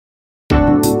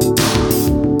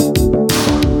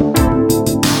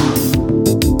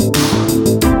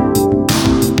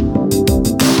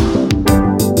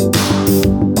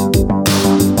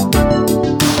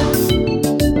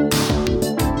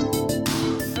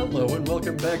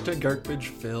welcome back to Garbage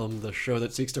Film, the show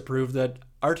that seeks to prove that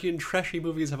arty and trashy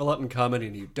movies have a lot in common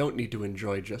and you don't need to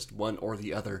enjoy just one or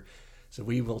the other. So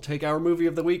we will take our movie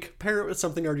of the week, pair it with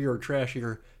something artier or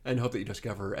trashier, and hope that you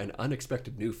discover an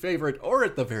unexpected new favorite, or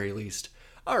at the very least,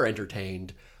 are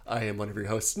entertained. I am one of your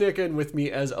hosts, Nick, and with me,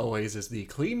 as always, is the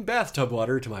clean bathtub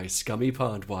water to my scummy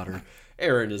pond water.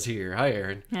 Aaron is here. Hi,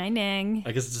 Aaron. Hi, Ning.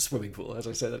 I guess it's a swimming pool. As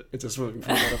I said, it's a swimming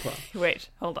pool, not a pond. Wait,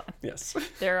 hold on. Yes.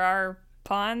 There are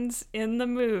ponds in the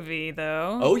movie,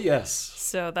 though. Oh, yes.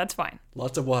 So that's fine.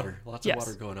 Lots of water. Lots of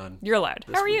water going on. You're allowed.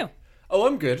 How are you? Oh,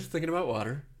 I'm good. Thinking about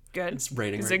water. Good. It's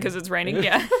raining. Is it because it's raining?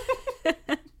 Yeah.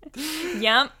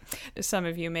 Yeah. Some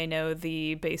of you may know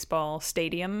the baseball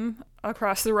stadium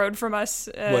across the road from us.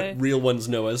 What real ones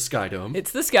know as Skydome.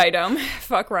 It's the Skydome.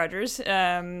 Fuck Rogers.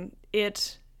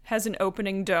 It has an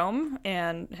opening dome,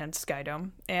 and hence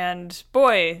Skydome. And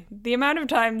boy, the amount of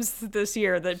times this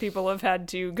year that people have had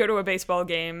to go to a baseball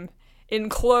game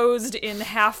enclosed in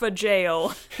half a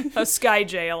jail, a sky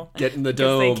jail. Get in the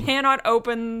dome. They cannot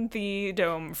open the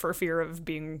dome for fear of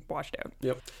being washed out.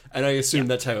 Yep. And I assume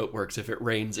that's how it works. If it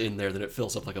rains in there, then it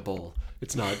fills up like a bowl.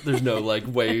 It's not, there's no like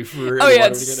way for Oh yeah,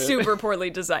 water it's to get super poorly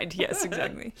designed. Yes,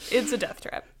 exactly. It's a death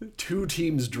trap. 2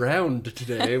 teams drowned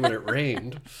today when it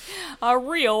rained. A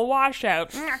real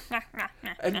washout.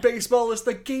 And baseball is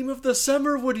the game of the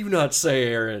summer, would you not say,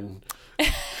 Aaron?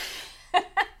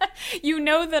 You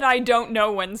know that I don't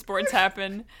know when sports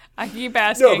happen. I keep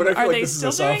asking, No, but I feel are like they this is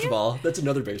still a doing it? softball. That's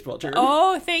another baseball term.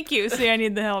 Oh, thank you. See, I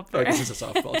need the help there. This is a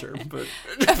softball term, but...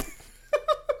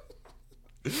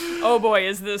 Oh boy,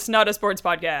 is this not a sports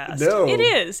podcast? No. It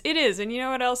is. It is. And you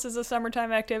know what else is a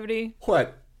summertime activity?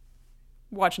 What?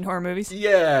 Watching horror movies.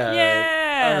 Yeah.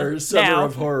 Yeah. Our Summer Now.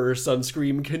 of Horror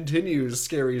Sunscream continues.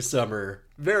 Scary Summer.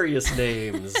 Various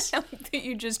names.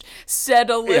 You just said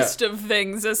a list of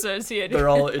things associated.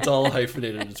 It's all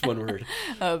hyphenated. It's one word.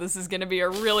 Oh, this is going to be a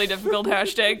really difficult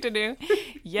hashtag to do.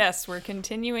 Yes, we're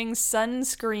continuing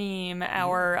Sunscream,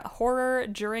 our horror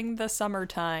during the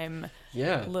summertime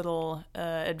little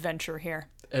adventure here.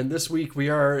 And this week we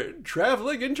are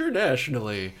traveling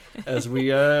internationally as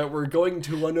we're going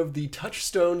to one of the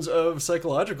touchstones of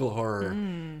psychological horror,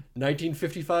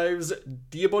 1955's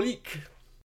Diabolique.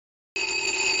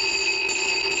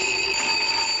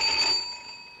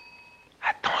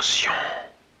 Attention.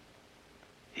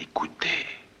 Écoutez.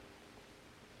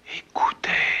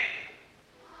 Écoutez.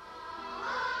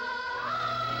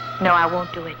 No, I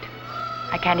won't do it.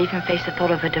 I can't even face the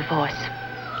thought of a divorce.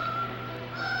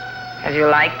 As you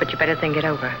like, but you better think it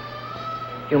over.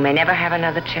 You may never have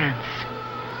another chance.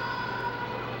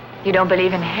 You don't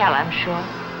believe in hell, I'm sure.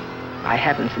 I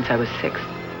haven't since I was 6.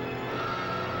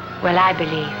 Well, I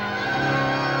believe.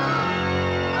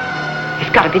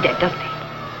 He's got to be dead, doesn't he?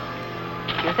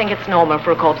 You think it's normal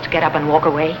for a corpse to get up and walk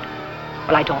away?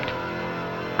 Well, I don't.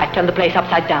 I've turned the place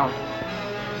upside down.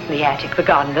 The attic, the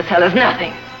garden, the cellar's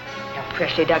nothing. No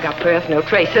freshly dug up earth, no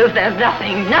traces. There's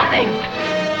nothing, nothing.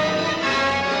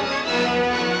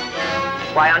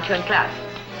 Why aren't you in class?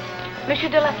 Monsieur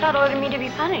de la Salle ordered me to be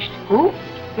punished. Who?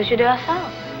 Monsieur de la Salle.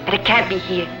 But it can't be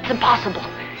here. It's impossible.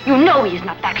 You know he's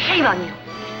not back. Shame on you.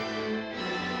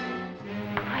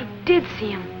 I did see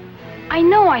him. I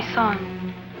know I saw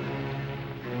him.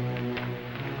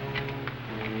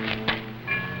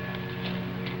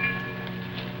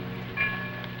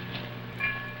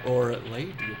 Or Les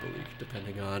Diaboliques,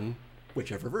 depending on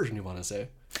whichever version you want to say.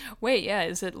 Wait, yeah,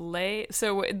 is it Les?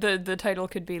 So the title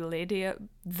could be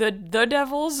the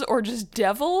Devils or just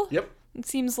Devil? Yep. It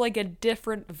seems like a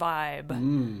different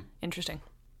vibe. Interesting.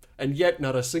 And yet,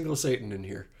 not a single Satan in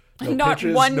here. No Not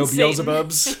pitches, one no Satan.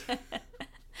 Beelzebubs.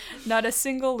 Not a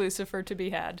single Lucifer to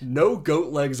be had. No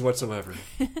goat legs whatsoever.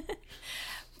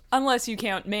 Unless you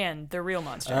count Man, the real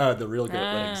monster. Ah, the real goat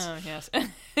legs. Oh, yes.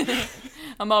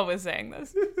 I'm always saying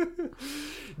this.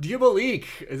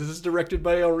 Diabolique. This is directed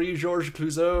by Henri-Georges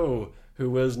Clouzot, who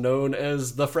was known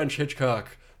as the French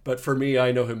Hitchcock. But for me,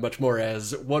 I know him much more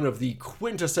as one of the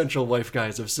quintessential wife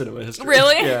guys of cinema history.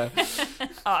 Really? Yeah.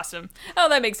 Awesome. Oh,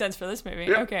 that makes sense for this movie.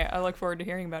 Yep. Okay, I look forward to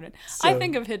hearing about it. So- I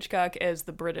think of Hitchcock as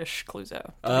the British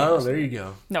Clouzot. Oh, there you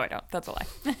go. No, I don't. That's a lie.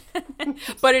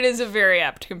 But it is a very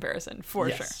apt comparison, for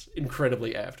sure. Yes,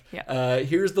 incredibly apt. Yeah.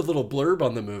 Here's the little blurb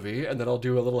on the movie, and then I'll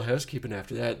do a little housekeeping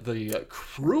after that. The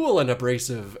cruel and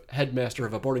abrasive headmaster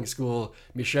of a boarding school,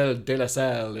 Michel de la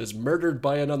Salle, is murdered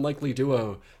by an unlikely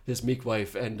duo, his meek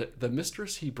wife and the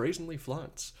mistress he brazenly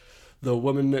flaunts. The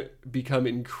woman become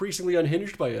increasingly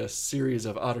unhinged by a series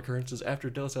of odd occurrences after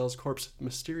de la Salle's corpse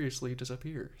mysteriously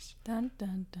disappears. Dun,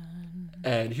 dun, dun.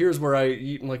 And here's where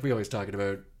like we always talking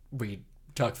about, we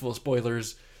talk full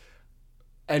spoilers.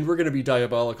 And we're going to be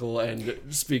diabolical and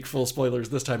speak full spoilers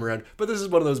this time around. But this is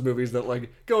one of those movies that,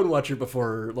 like, go and watch it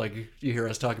before, like, you hear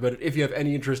us talk about it. If you have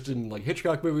any interest in, like,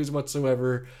 Hitchcock movies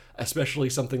whatsoever, especially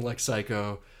something like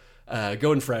Psycho,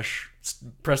 go in fresh.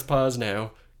 Press pause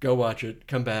now. Go watch it.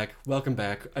 Come back. Welcome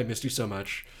back. I missed you so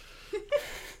much.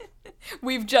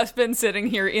 We've just been sitting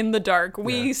here in the dark.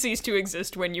 We cease to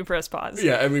exist when you press pause.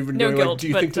 Yeah, and we've been going, like, do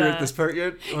you think they're at this part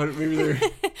yet? Maybe they're...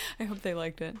 I hope they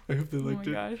liked it. I hope they liked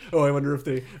it. Gosh. Oh, I wonder if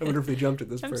they jumped at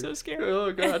this part. I'm so scared.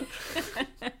 Oh, God.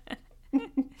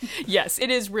 Yes, it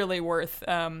is really worth.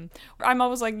 I'm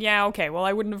always like, yeah, okay, well,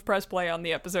 I wouldn't have pressed play on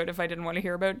the episode if I didn't want to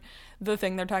hear about the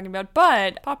thing they're talking about.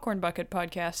 But Popcorn Bucket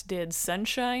Podcast did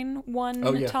Sunshine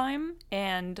one time,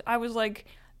 and I was like,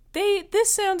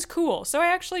 this sounds cool. So I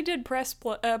actually did press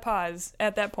pause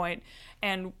at that point,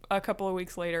 and a couple of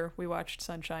weeks later, we watched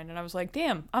Sunshine, and I was like,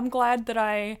 damn, I'm glad that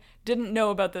I didn't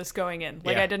know about this going in.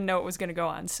 Like, I didn't know it was going to go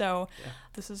on. So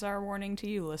this is our warning to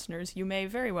you, listeners. You may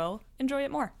very well enjoy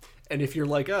it more. And if you're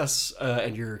like us,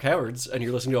 and you're cowards, and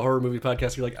you're listening to a horror movie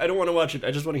podcast, you're like, I don't want to watch it,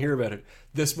 I just want to hear about it.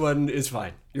 This one is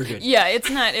fine. You're good. Yeah, it's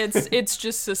not, it's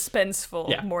just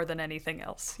suspenseful more than anything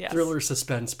else. Yes. Thriller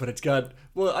suspense, but it's got,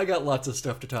 well, I got lots of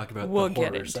stuff to talk about We'll the get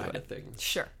horror into side it. of things.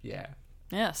 Sure. Yeah.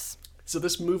 Yes. So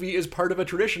this movie is part of a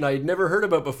tradition I had never heard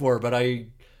about before, but I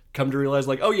come to realize,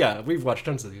 like, oh yeah, we've watched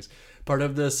tons of these. Part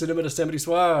of the Cinéma de Samedi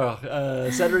Soir,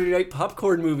 Saturday night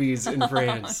popcorn movies in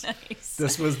France. Nice.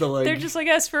 This was the, like... They're just like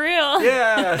us for real.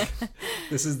 Yeah!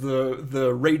 This is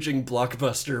the raging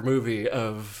blockbuster movie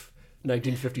of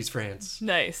 1950s France.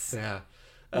 Nice. Yeah.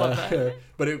 Love that.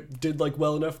 But it did, like,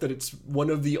 well enough that it's one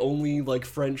of the only, like,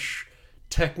 French...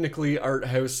 technically art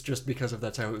house, just because of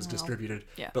that's how it was distributed.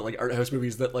 Yeah. But, like, art house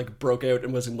movies that, like, broke out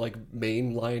and was in, like,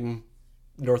 mainline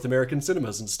North American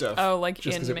cinemas and stuff. Oh, like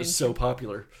just because in it was so mainstream.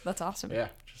 popular. That's awesome. Yeah,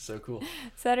 just so cool.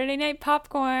 Saturday night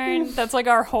popcorn. That's like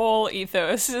our whole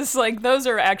ethos. It's like those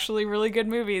are actually really good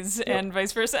movies and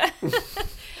vice versa.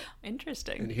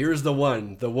 Interesting. And here's the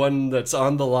one that's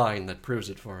on the line that proves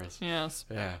it for us. Yes.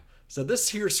 Yeah. So this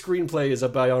here screenplay is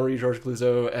by Henri-Georges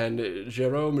Clouzot and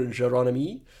Jérôme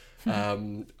Geronimi.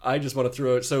 I just want to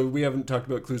throw it. So we haven't talked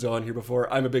about Clouzot on here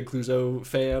before. I'm a big Clouzot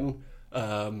fan.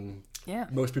 Yeah.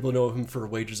 Most people know him for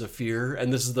Wages of Fear,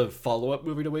 and this is the follow-up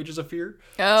movie to Wages of Fear.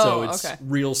 Oh, so it's okay.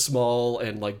 real small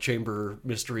and like chamber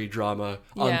mystery drama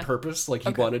on purpose. Like he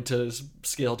wanted to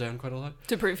scale down quite a lot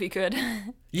To prove he could.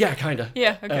 Yeah, kind of.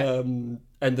 Yeah, okay.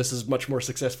 And this is much more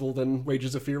successful than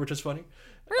Wages of Fear, which is funny.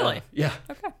 Really? Yeah.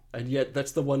 Okay. And yet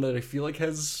that's the one that I feel like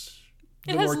has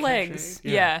It the has more legs.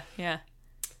 cachet. Yeah.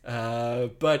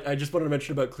 But I just wanted to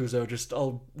mention about Clouzot,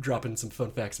 I'll drop in some fun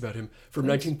facts about him. From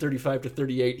 1935 to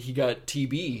 38, he got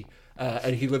TB,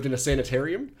 and he lived in a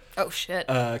sanitarium. Oh, shit.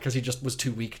 Because he just was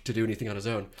too weak to do anything on his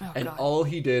own. Oh, and God. all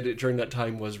he did during that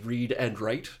time was read and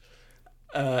write.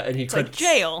 And he Like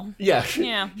jail. Yeah.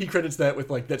 Yeah. He credits that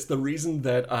with, like, that's the reason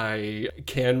that I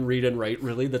can read and write,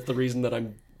 really. That's the reason that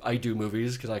I do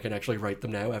movies, because I can actually write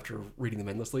them now after reading them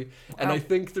endlessly. Wow. And I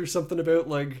think there's something about,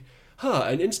 like,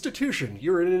 an institution.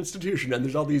 You're in an institution, and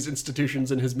there's all these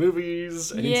institutions in his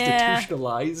movies, and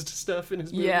institutionalized stuff in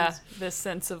his movies. Yeah, this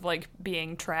sense of, like,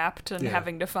 being trapped and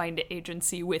having to find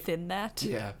agency within that.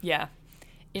 Yeah. Yeah.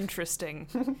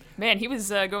 Interesting. Man, he was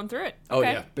going through it. Oh,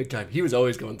 Okay. yeah, big time. He was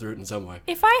always going through it in some way.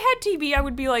 If I had TB, I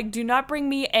would be like, do not bring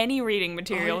me any reading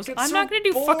materials. get I'm so not going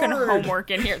to do fucking bored.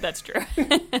 homework in here. That's true.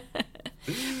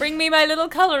 Bring me my little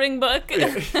coloring book.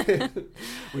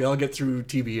 We all get through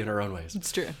TB in our own ways.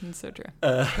 It's true. It's so true.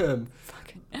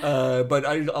 But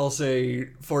I'll say,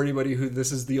 for anybody who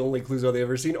this is the only Clouzot they've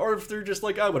ever seen, or if they're just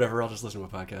like, whatever, I'll just listen to a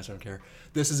podcast, I don't care.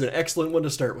 This is an excellent one to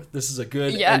start with. This is a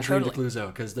good entry into Clouzot,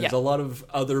 because there's a lot of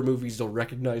other movies you'll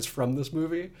recognize from this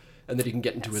movie, and then you can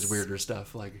get into his weirder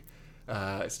stuff. Like,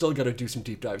 still got to do some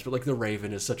deep dives, but like The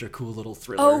Raven is such a cool little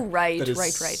thriller. Oh, right, that is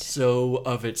right. so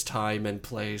of its time and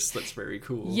place. That's very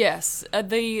cool. Yes, I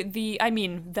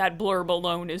mean, that blurb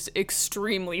alone is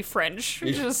extremely French.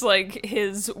 Just like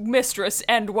his mistress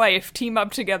and wife team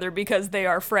up together because they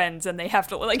are friends and they have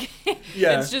to, like,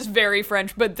 it's just very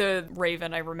French. But The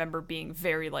Raven, I remember being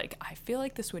very like, I feel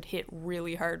like this would hit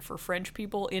really hard for French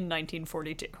people in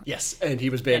 1942. Yes, and he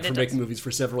was banned from making movies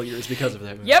for several years because of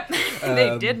that movie. Yep,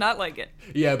 they did not like it.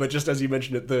 Yeah, but just as you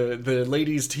mentioned it, the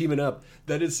ladies teaming up,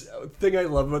 that is a thing I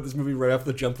love about this movie right off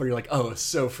the jump where you're like, oh, it's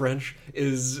so French,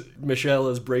 is Michel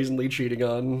is brazenly cheating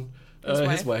on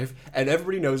his wife, and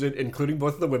everybody knows it, including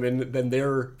both of the women, then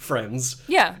they're friends.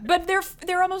 Yeah, but they're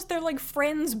like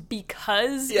friends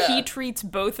because he treats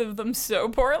both of them so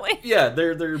poorly. Yeah,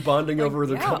 they're bonding like, over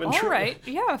their common all right,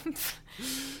 yeah.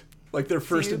 Like their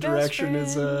first interaction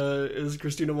is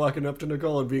Christina walking up to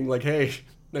Nicole and being like, hey,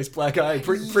 Nice black eye,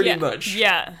 pretty much.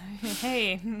 Yeah.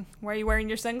 Hey, why are you wearing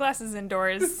your sunglasses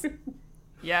indoors?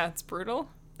 Yeah, it's brutal.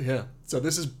 Yeah. So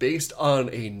this is based on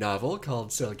a novel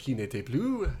called Celle qui n'était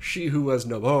plus, She Who Was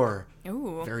No More.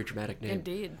 Ooh. Very dramatic name.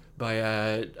 Indeed. By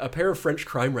a pair of French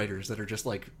crime writers that are just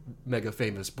like mega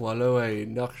famous, Boileau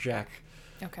and Norjak.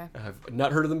 Okay. I've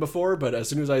not heard of them before, but as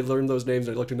soon as I learned those names,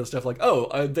 I looked into stuff like,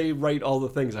 they write all the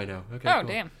things I know. Okay. Oh, cool.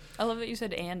 damn. I love that you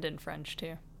said "and" in French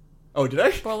too. Oh, did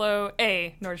I? Bolo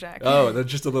a Norjak. Oh, that's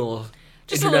just a little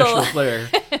international flair.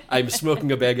 I'm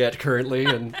smoking a baguette currently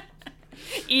and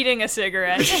eating a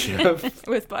cigarette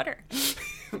with butter.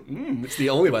 It's the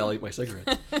only way I like my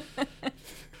cigarettes.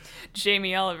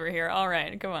 Jamie Oliver here. All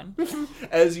right, come on.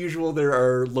 As usual, there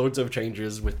are loads of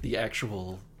changes with the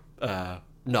actual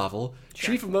novel.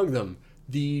 Sure. Chief among them,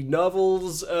 the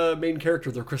novel's main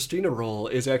character, the Christina role,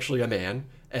 is actually a man,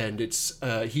 and it's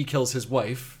he kills his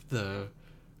wife,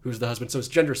 who's the husband, so it's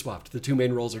gender swapped. The two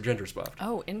main roles are gender swapped.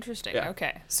 Oh, interesting. Yeah.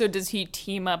 Okay. So does he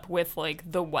team up with,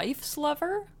 like, the wife's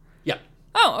lover? Yeah.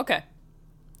 Oh, okay.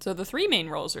 So the three main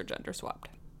roles are gender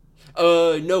swapped.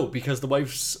 No, because the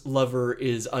wife's lover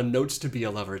is unknowns to be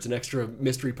a lover. It's an extra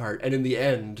mystery part, and in the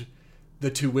end, the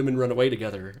two women run away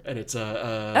together, and it's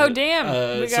Oh,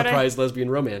 damn. We got surprise lesbian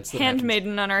romance. That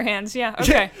handmaiden on our hands. Yeah,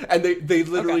 okay. Yeah, and they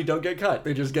literally don't get caught.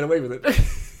 They just get away with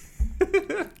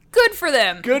it. Good for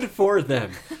them. Good for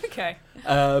them. Okay.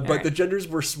 But right. the genders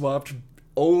were swapped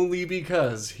only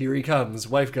because here he comes,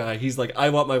 wife guy. He's like, I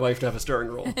want my wife to have a starring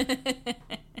role.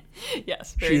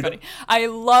 Yes, very funny. I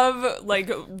love, like,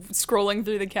 scrolling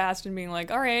through the cast and being like,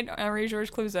 all right,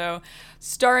 Henri-Georges Clouzot,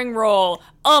 starring role,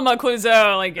 Alma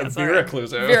Clouzot. Like, yeah, sorry. Vera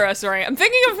Clouzot. Vera, sorry. I'm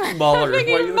thinking of Mahler. I'm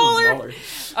thinking of Mahler.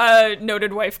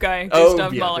 Noted wife guy,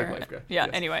 Gustav Mahler. Wife guy. Yeah, Yes.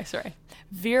 Anyway, sorry.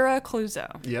 Vera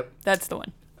Clouzot. Yep. That's the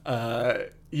one.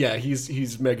 Yeah,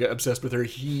 he's mega obsessed with her.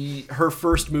 Her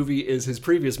first movie is his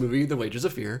previous movie, The Wages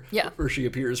of Fear. Yeah. Where she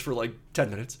appears for like 10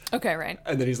 minutes. Okay, right.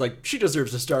 And then he's like, she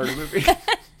deserves to star in a movie.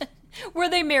 Were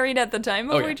they married at the time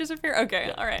of yeah. Wages of Fear?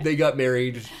 Okay, all right. They got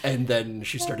married, and then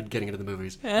she started getting into the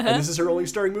movies. And this is her only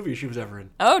starring movie she was ever in.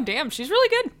 Oh, damn, she's really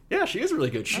good. Yeah, she is really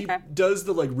good. She does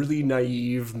the like really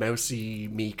naive, mousy,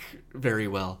 meek very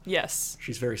well. Yes.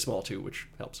 She's very small too, which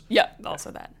helps. Yeah,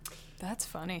 also that. That's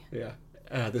funny. Yeah.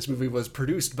 This movie was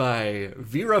produced by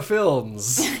Vera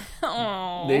Films,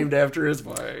 Oh, named after his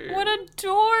wife. what a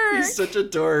dork. He's such a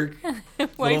dork. Little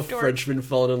Wife dork. Frenchman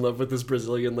falling in love with this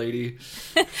Brazilian lady.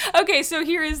 Okay, so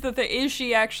here is the thing. Is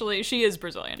she actually... She is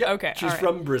Brazilian. Yeah, Okay, she's all right.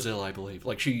 from Brazil, I believe.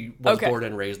 Like, she was Okay. born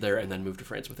and raised there and then moved to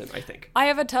France with him, I think. I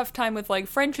have a tough time with, like,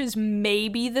 French is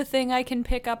maybe the thing I can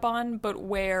pick up on, but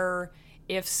where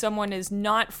if someone is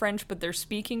not French but they're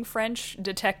speaking French,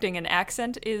 detecting an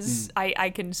accent is... I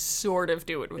can sort of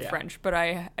do it with French, but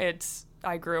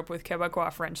I grew up with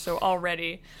Quebecois French, so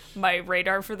already my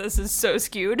radar for this is so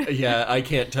skewed. Yeah, I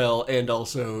can't tell, and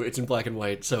also it's in black and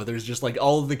white, so there's just like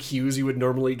all the cues you would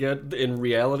normally get in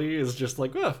reality is just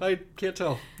like, oh, I can't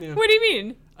tell. Yeah. What do you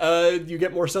mean? You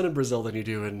get more sun in Brazil than you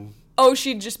do in... Oh,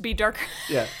 she'd just be darker.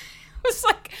 Yeah. I was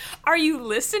like, are you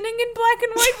listening in black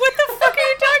and white? What the fuck are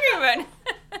you talking about?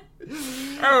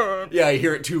 Oh. Yeah, I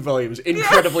hear it 2 volumes,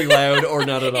 incredibly loud or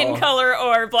not at all. In color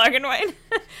or black and white.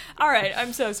 All right,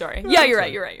 I'm so sorry. Yeah, you're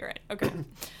right. Okay.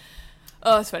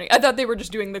 Oh, that's funny. I thought they were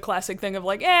just doing the classic thing of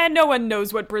like, no one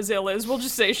knows what Brazil is. We'll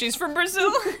just say she's from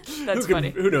Brazil. That's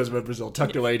funny. Who knows about Brazil?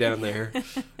 Tucked away down there.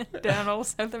 Down old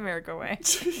South America way.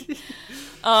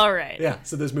 All right. Yeah,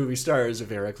 so this movie stars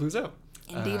Vera Clouzot.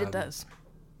 Indeed it does.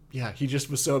 Yeah, he just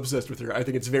was so obsessed with her. I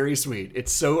think it's very sweet.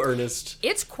 It's so earnest.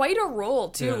 It's quite a role,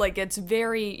 too. Yeah. Like, it's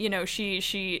very,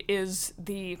 she is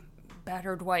the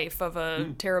battered wife of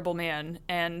a terrible man,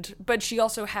 but she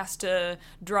also has to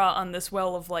draw on this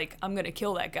well of, like, I'm gonna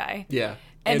kill that guy. Yeah.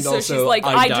 And so also, she's like,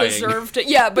 I'm I dying. deserve to...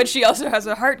 Yeah, but she also has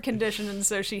a heart condition, and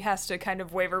so she has to kind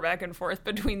of waver back and forth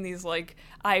between these, like,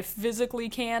 I physically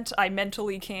can't, I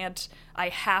mentally can't, I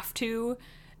have to...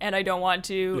 and I don't want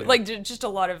to. Yeah. Like, just a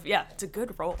lot of, it's a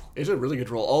good role. It's a really good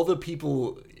role. All the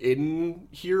people in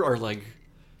here are, like,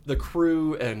 the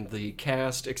crew and the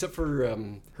cast, except for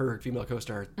her female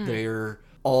co-star, they're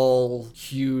all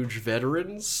huge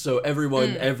veterans. So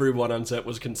everyone on set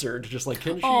was concerned, just like,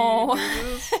 can she do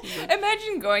this?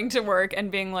 Imagine going to work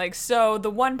and being like, so the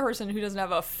one person who doesn't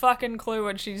have a fucking clue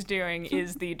what she's doing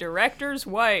is the director's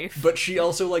wife. But she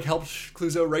also, like, helped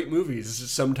Clouzot write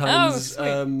movies, sometimes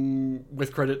sweet.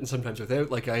 with credit and sometimes without.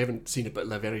 Like, I haven't seen it, but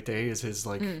La Vérité is his,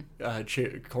 like,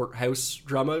 courthouse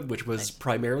drama, which was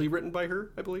primarily written by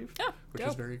her, I believe, which is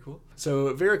dope. very cool.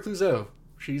 So, Vera Clouzot,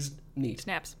 she's neat.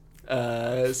 Snaps.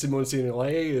 Simone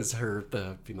Signoret is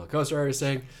the female co-star I was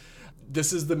saying.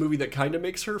 this is the movie that kind of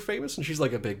makes her famous, and she's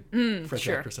like a big French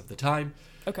actress of the time.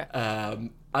 Okay. I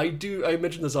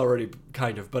mentioned this already,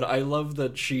 kind of, but I love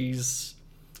that she's...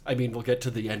 I mean, we'll get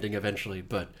to the ending eventually,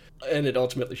 and it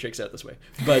ultimately shakes out this way.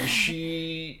 But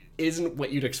she isn't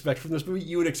what you'd expect from this movie.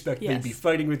 You would expect they'd be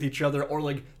fighting with each other, or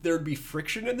like there would be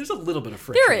friction, and there's a little bit of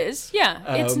friction. There is, yeah.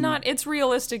 It's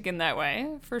realistic in that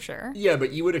way, for sure. Yeah,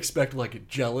 but you would expect like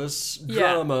jealous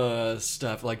drama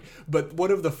stuff. But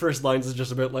one of the first lines is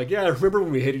just about like, yeah, remember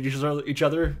when we hated each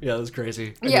other? Yeah, that was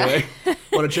crazy. Anyway,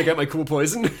 want to check out my cool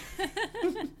poison?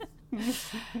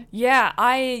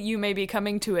 Yeah, you may be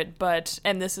coming to it,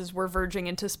 and we're verging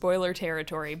into spoiler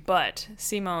territory, but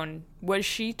Simone, was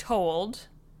she told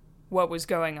what was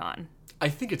going on? I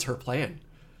think it's her plan.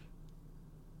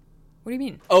 What do you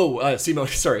mean? Oh, Simone,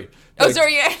 sorry.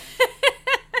 Sorry, yeah.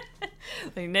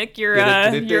 Like, Nick, you're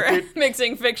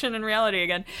mixing fiction and reality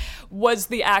again. Was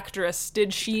the actress,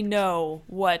 did she know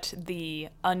what the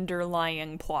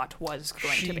underlying plot was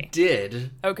going to be? She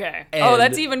did. Okay. Oh,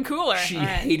 that's even cooler. She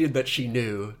hated that she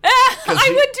knew.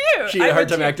 I would too. She had a hard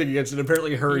time acting against it.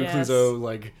 Apparently her and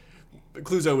Clouzot,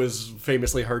 Clouzot was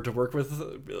famously hard to work with,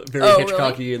 very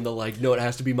Hitchcocky, really? And no, it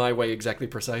has to be my way, exactly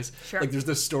precise. Sure. There's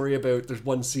this story there's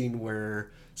one scene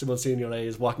where Simone Signoret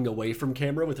is walking away from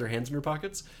camera with her hands in her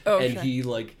pockets, and he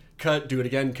cut, do it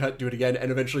again,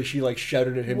 and eventually she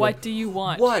shouted at him, what do you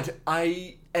want? What?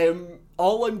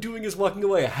 All I'm doing is walking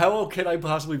away. How can I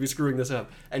possibly be screwing this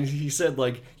up? And he said,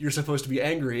 you're supposed to be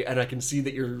angry, and I can see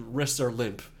that your wrists are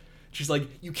limp. She's like,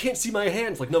 you can't see my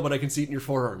hands. No, but I can see it in your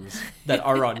forearms that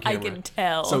are on camera. I can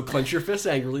tell. So clench your fists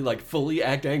angrily, fully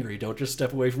act angry. Don't just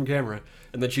step away from camera.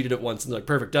 And then she did it once, and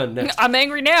perfect, done, next. I'm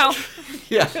angry now.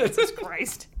 Yeah. Jesus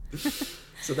Christ.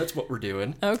 So that's what we're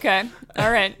doing. Okay. All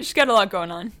right. She's got a lot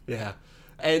going on. Yeah.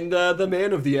 And the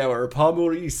man of the hour, Paul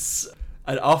Maurice,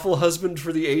 an awful husband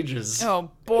for the ages.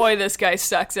 Oh, boy, this guy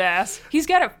sucks ass. He's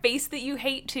got a face that you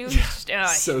hate, too.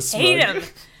 So smug. Hate him.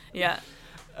 Yeah.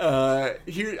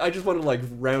 Here, I just want to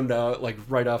round out,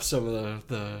 right off some of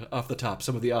the off the top,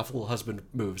 some of the awful husband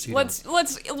moves. Let's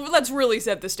really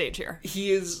set the stage here.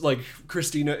 He is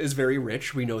Christina is very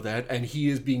rich, we know that, and he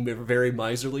is being very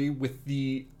miserly with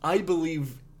I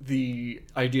believe the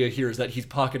idea here is that he's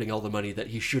pocketing all the money that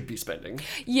he should be spending.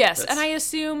 Yes, and I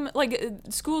assume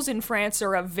schools in France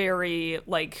are a very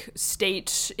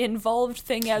state involved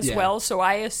thing as well, so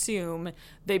I assume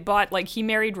they bought he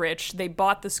married rich, they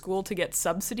bought the school to get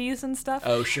subsidies and stuff.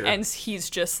 Oh, sure. And he's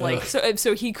just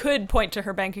so he could point to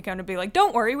her bank account and be like,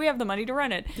 don't worry, we have the money to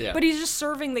run it. Yeah. But he's just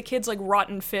serving the kids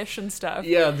rotten fish and stuff.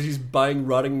 Yeah, he's buying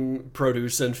rotting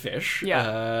produce and fish.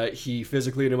 Yeah. He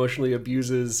physically and emotionally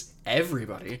abuses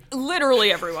everybody.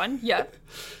 Literally everyone, yeah.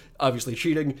 Obviously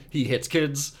cheating. He hits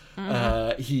kids.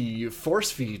 Mm-hmm. He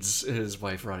force feeds his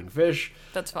wife rotting fish.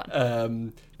 That's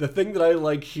fun. The thing that I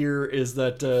like here is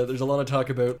that there's a lot of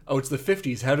talk about, it's the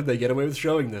 50s, how did they get away with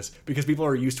showing this? Because people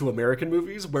are used to American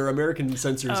movies, where American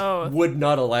censors would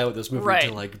not allow this movie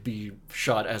to be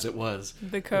shot as it was.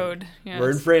 The code, yes.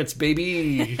 We're in France,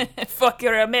 baby! Fuck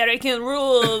your American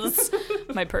rules!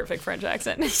 My perfect French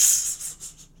accent.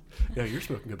 Yeah, you're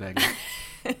smoking a bag.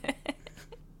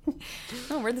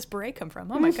 Oh, where'd this beret come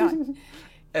from? Oh my god.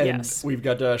 And we've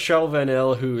got Charles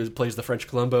Vanel, who plays the French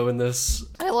Columbo in this.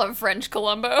 I love French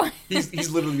Columbo. He's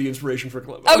literally the inspiration for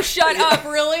Columbo. Oh, shut up,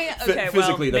 really? Okay,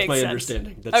 physically, that's my sense.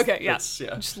 Understanding. Okay, yeah.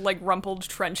 Just rumpled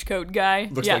trench coat guy.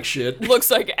 Looks like shit. Looks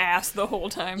like ass the whole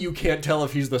time. You can't tell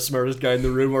if he's the smartest guy in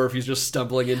the room or if he's just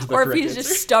stumbling into the correct correct answer. Or if he's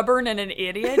just stubborn and an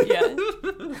idiot,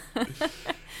 yeah.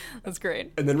 That's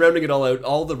great. And then rounding it all out,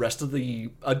 all the rest of the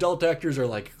adult actors are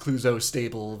Clouzot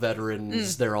stable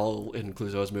veterans. They're all in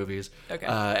Clouzot's movies. Okay.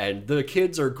 And the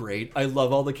kids are great. I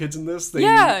love all the kids in this.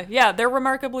 Yeah. They're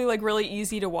remarkably really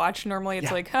easy to watch. Normally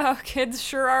it's kids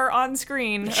sure are on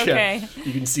screen. Okay. Yeah.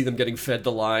 You can see them getting fed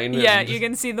the line. Yeah, you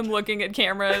can see them looking at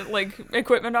camera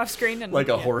equipment off screen. And,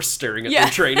 a horse staring at their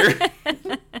trainer.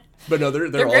 But no,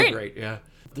 they're all great. Yeah.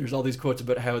 There's all these quotes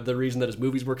about how the reason that his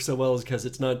movies work so well is because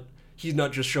he's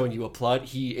not just showing you a plot,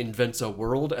 he invents a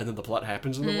world, and then the plot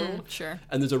happens in the world. Sure.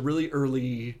 And there's a really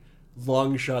early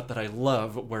long shot that I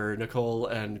love where Nicole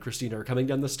and Christina are coming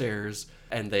down the stairs,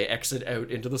 and they exit out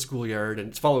into the schoolyard, and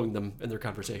it's following them in their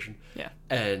conversation. Yeah.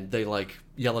 And they,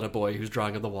 yell at a boy who's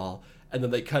drawing on the wall. And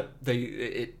then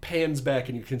it pans back,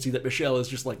 and you can see that Michelle is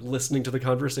just, listening to the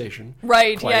conversation.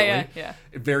 Right, quietly. yeah.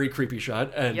 Very creepy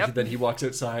shot. And then he walks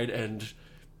outside and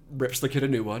rips the kid a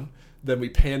new one. Then we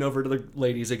pan over to the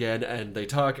ladies again, and they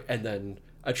talk, and then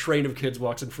a train of kids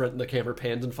walks in front, and the camera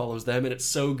pans and follows them, and it's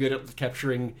so good at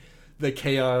capturing the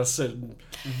chaos and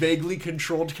vaguely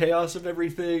controlled chaos of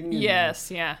everything. And, Yes,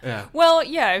 yeah. Yeah. Well,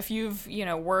 yeah, if you've,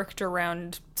 worked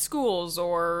around schools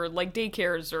or like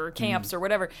daycares or camps or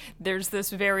whatever, there's this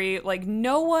very like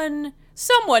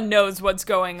someone knows what's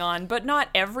going on, but not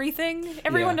everything.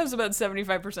 Everyone knows about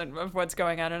 75% of what's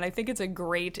going on, and I think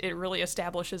it really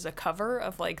establishes a cover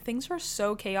of like things are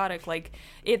so chaotic. Like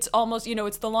it's almost,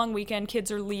 it's the long weekend,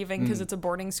 kids are leaving because it's a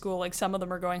boarding school, like some of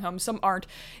them are going home, some aren't.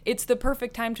 It's the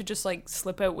perfect time to just like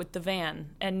slip out with the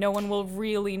van and no one will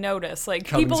really notice. Like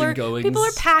people are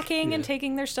packing and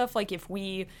taking their stuff. Like if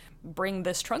we bring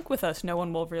this trunk with us, no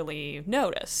one will really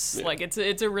notice. Like it's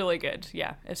a really good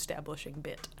establishing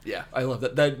bit. Yeah, I love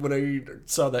that when I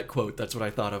saw that quote, that's what I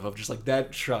thought of just like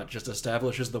that shot just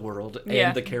establishes the world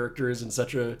and the characters in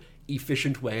such a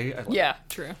efficient way.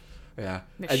 True. Yeah.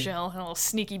 Michelle, a little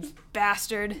sneaky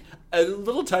bastard. A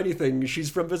little tiny thing,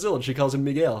 she's from Brazil and she calls him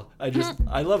Miguel.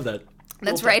 I love that.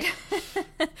 That's right.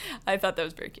 I thought that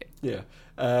was very cute. Yeah.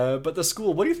 But the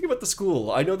school, what do you think about the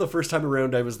school? I know the first time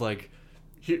around I was like,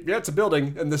 yeah, it's a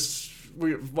building, and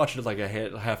we watched it like a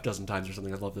half dozen times or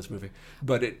something. I love this movie.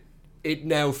 But it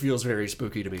now feels very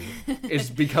spooky to me. It's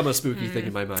become a spooky thing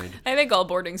in my mind. I think all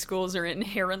boarding schools are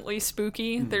inherently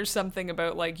spooky. There's something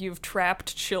about like you've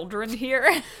trapped children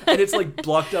here. And it's like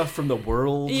blocked off from the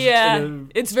world. Yeah,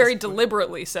 it's very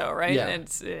deliberately so, right? Yeah. And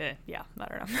it's, I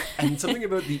don't know. And something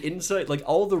about the inside, like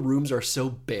all the rooms are so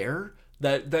bare.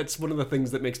 That's one of the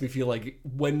things that makes me feel like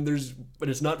when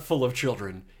it's not full of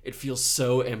children, it feels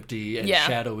so empty and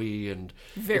shadowy and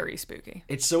very spooky.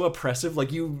 It's so oppressive.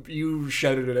 Like you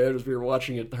shouted it out as we were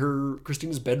watching it.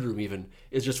 Christina's bedroom even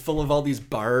is just full of all these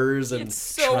bars and it's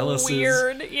so trellises.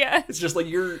 Weird. Yeah. It's just like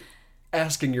you're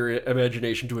asking your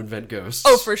imagination to invent ghosts.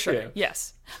 Oh, for sure. Yeah.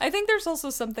 Yes. I think there's also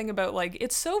something about like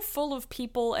it's so full of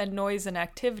people and noise and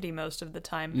activity most of the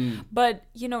time. But,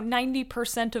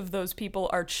 90% of those people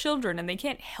are children and they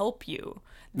can't help you.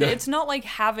 It's not like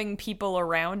having people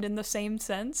around in the same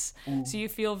sense. So you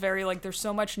feel very like there's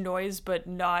so much noise, but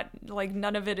not like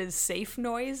none of it is safe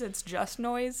noise. It's just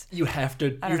noise. You have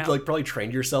to like probably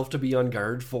train yourself to be on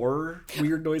guard for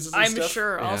weird noises and stuff. I'm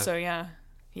sure also, yeah.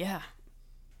 Yeah.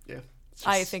 Yeah.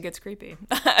 I think it's creepy.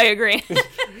 I agree.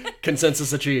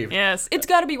 Consensus achieved. Yes. It's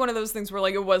got to be one of those things where,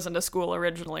 like, it wasn't a school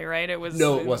originally, right? It was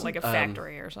wasn't. Like a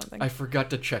factory or something. I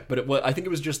forgot to check, but I think it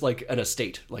was just, like, an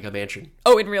estate, like a mansion.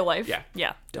 Oh, in real life? Yeah.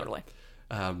 Yeah, totally.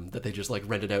 That they just, like,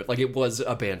 rented out. Like, it was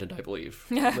abandoned, I believe.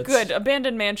 Good.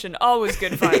 Abandoned mansion. Always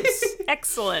good vibes.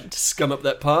 Excellent. Scum up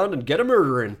that pond and get a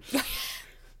murder in.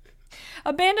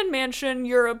 Abandoned mansion,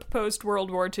 Europe, post-World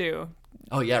War II.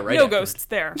 Oh, yeah, right. No ghosts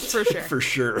there, for sure. For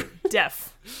sure.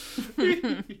 Deaf.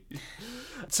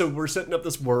 So we're setting up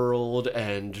this world,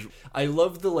 and I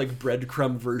love the, like,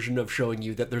 breadcrumb version of showing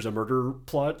you that there's a murder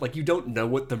plot. Like, you don't know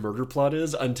what the murder plot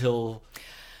is until...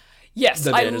 Yes,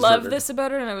 I love this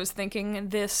about it, and I was thinking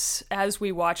this as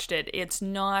we watched it. It's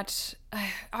not...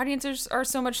 Audiences are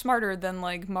so much smarter than,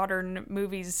 like, modern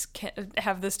movies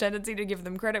have this tendency to give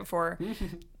them credit for.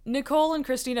 Nicole and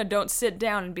Christina don't sit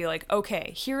down and be like,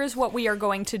 okay, here is what we are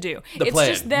going to do. It's plan,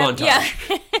 just them, montage.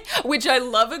 Yeah, which I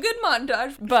love a good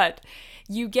montage, but...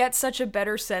 You get such a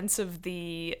better sense of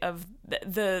the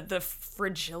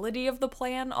fragility of the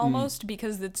plan almost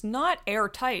because it's not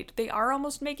airtight. They are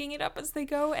almost making it up as they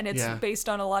go, and it's based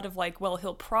on a lot of like, well,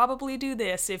 he'll probably do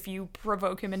this if you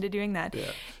provoke him into doing that.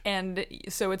 Yeah. And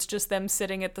so it's just them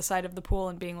sitting at the side of the pool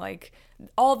and being like,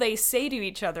 all they say to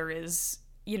each other is,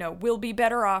 we'll be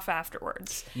better off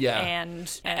afterwards. Yeah.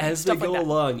 And as they go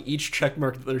along, each check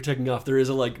mark that they're taking off, there is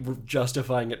a, like,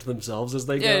 justifying it to themselves as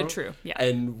they go. Yeah, true. Yeah.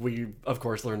 And we, of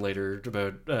course, learn later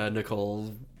about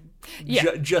Nicole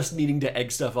just needing to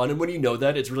egg stuff on. And when you know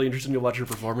that, it's really interesting to watch her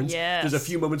performance. Yes. There's a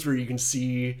few moments where you can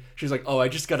see, she's like, oh, I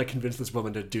just got to convince this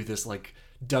woman to do this, like,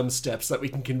 dumb steps so that we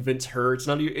can convince her. It's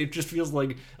not. It just feels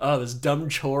like, oh, this dumb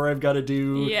chore I've got to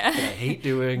do. Yeah. That I hate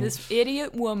doing. This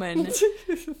idiot woman.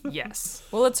 Yes.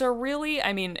 Well, it's a really.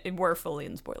 I mean, we're fully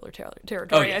in spoiler territory.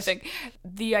 Oh, yes. I think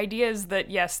the idea is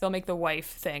that yes, they'll make the wife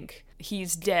think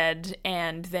he's dead,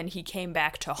 and then he came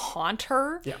back to haunt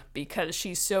her because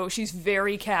she's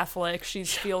very Catholic. She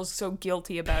feels so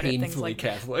guilty about it. Things like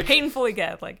painfully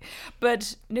Catholic.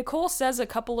 But Nicole says a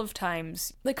couple of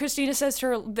times, like Christina says to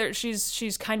her, that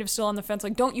she's kind of still on the fence,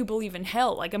 like, don't you believe in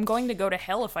hell? Like, I'm going to go to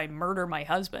hell if I murder my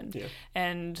husband. Yeah.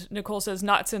 And Nicole says,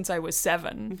 not since I was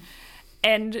 7.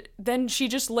 And then she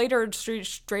just later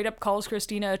straight up calls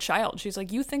Christina a child. She's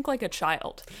like, you think like a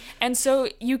child. And so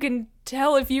you can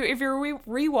tell if you're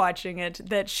rewatching it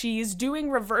that she's doing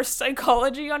reverse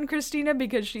psychology on Christina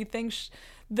because she thinks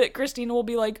that Christina will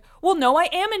be like, well, no, I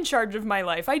am in charge of my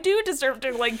life. I do deserve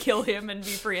to, like, kill him and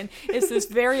be free. And it's this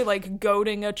very, like,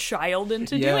 goading a child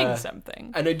into doing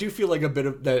something. And I do feel like a bit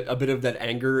of that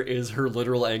anger is her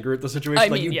literal anger at the situation. I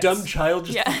like, mean, you dumb child,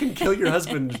 just fucking kill your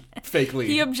husband fakely.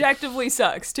 He objectively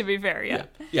sucks, to be fair,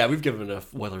 Yeah, we've given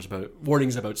enough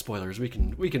warnings about spoilers. We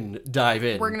can dive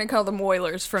in. We're going to call them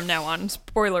Oilers from now on.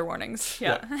 Spoiler warnings.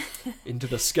 Yeah. Into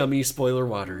the scummy spoiler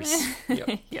waters.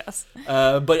 Yeah. Yes.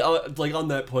 But like on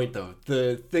that point though,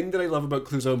 the thing that I love about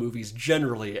Clouzot movies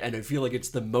generally, and I feel like it's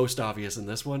the most obvious in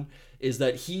this one, is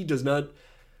that he does not,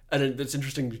 and it's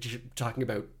interesting talking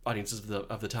about audiences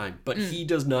of the time, but he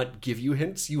does not give you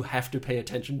hints. You have to pay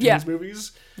attention to his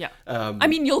movies. Yeah. I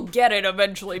mean, you'll get it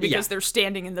eventually because they're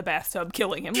standing in the bathtub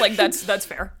killing him. Like, that's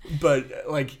fair. But,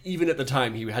 like, even at the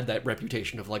time, he had that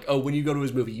reputation of, like, oh, when you go to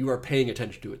his movie, you are paying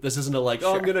attention to it. This isn't I'm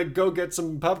going to go get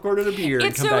some popcorn and a beer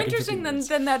and come back in 15 minutes.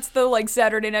 Then that's the, like,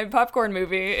 Saturday Night Popcorn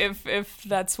movie, if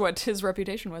that's what his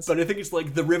reputation was. But I think it's,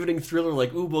 like, the riveting thriller,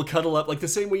 like, ooh, we'll cuddle up. Like, the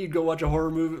same way you'd go watch a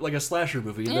horror movie, like a slasher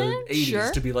movie in the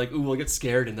 80s, to be like, ooh, we'll get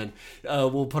scared, and then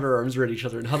we'll put our arms around each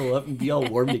other and huddle up and be all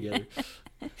warm together.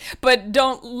 But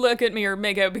don't look at me or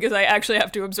make out because I actually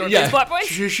have to absorb these plot points.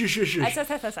 Shush.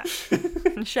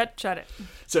 Shut it.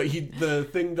 So the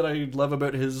thing that I love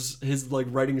about his like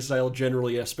writing style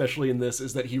generally, especially in this,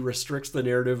 is that he restricts the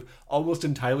narrative almost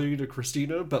entirely to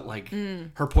Christina, but like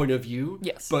her point of view.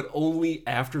 Yes. But only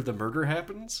after the murder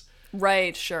happens.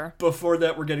 Right, sure. Before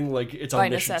that, we're getting like it's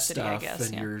omniscient stuff, I guess,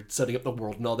 and you're setting up the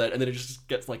world and all that, and then it just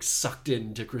gets like sucked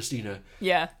into Christina.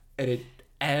 Yeah. And it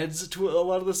adds to a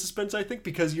lot of the suspense, I think,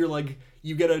 because you're like,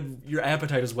 your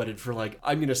appetite is whetted for like,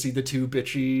 I'm gonna see the two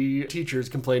bitchy teachers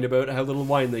complain about how little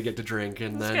wine they get to drink,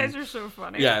 and These guys are so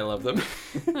funny. Yeah, I love them.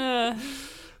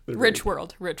 Rich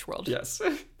world. Yes.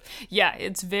 Yeah,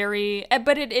 it's very,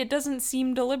 but it doesn't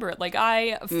seem deliberate. Like,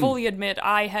 I fully admit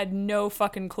I had no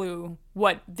fucking clue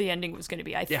what the ending was going to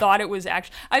be. I thought it was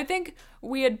actually, I think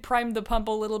we had primed the pump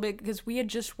a little bit because we had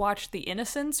just watched The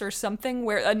Innocents or something,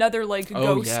 where another like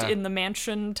ghost in the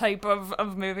mansion type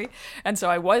of movie. And so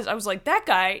I was like, that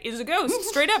guy is a ghost,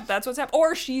 straight up. That's what's happening.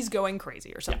 Or she's going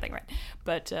crazy or something, right?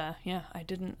 But I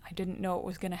didn't know it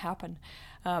was going to happen.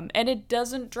 And it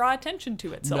doesn't draw attention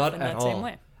to itself in that same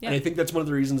way. Yeah. And I think that's one of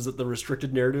the reasons that the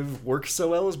restricted narrative works so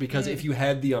well, is because if you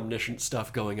had the omniscient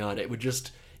stuff going on, it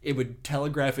would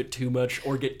telegraph it too much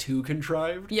or get too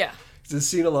contrived. Yeah. I've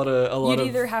seen a lot You'd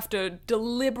either have to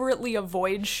deliberately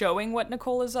avoid showing what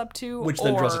Nicole is up to, which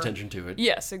then draws attention to it.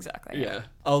 Yes, exactly. Yeah.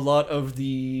 A lot of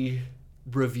the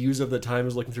reviews of the time I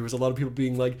was looking through was a lot of people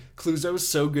being like, Clouzot's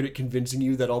so good at convincing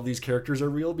you that all these characters are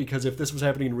real, because if this was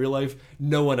happening in real life,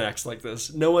 no one acts like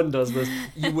this. No one does this.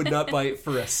 You would not buy it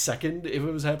for a second if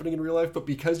it was happening in real life, but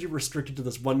because you're restricted to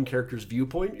this one character's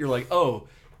viewpoint, you're like, oh,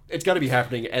 it's got to be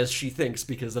happening as she thinks,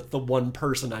 because that's the one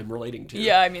person I'm relating to.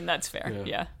 Yeah, I mean, that's fair.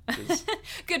 Yeah.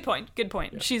 Good point.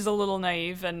 Yeah. She's a little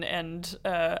naive and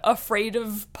afraid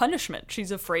of punishment.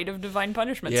 She's afraid of divine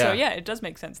punishment. Yeah. So yeah, it does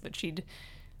make sense that she'd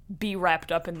be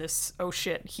wrapped up in this, oh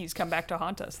shit, he's come back to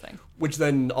haunt us thing. Which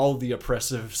then all the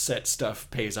oppressive set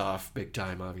stuff pays off big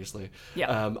time, obviously.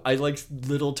 Yeah. I like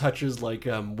little touches like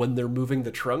when they're moving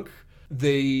the trunk,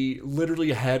 they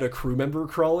literally had a crew member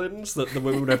crawl in so that the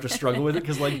women would have to struggle with it,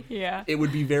 because like it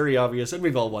would be very obvious, and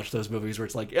we've all watched those movies where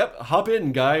it's like, yep, hop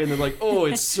in, guy, and they're like, oh,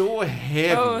 it's so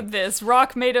heavy. Oh, this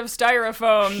rock made of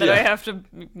styrofoam that I have to,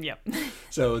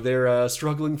 So they're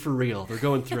struggling for real. They're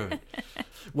going through it.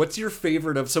 What's your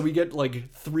favorite of... So we get,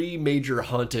 like, 3 major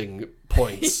haunting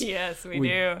points. Yes, we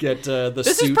do. Get the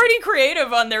This suit. is pretty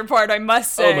creative on their part, I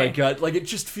must say. Oh my god. Like, it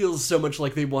just feels so much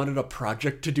like they wanted a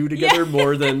project to do together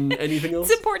more than anything else.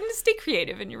 It's important to stay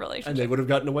creative in your relationship. And they would have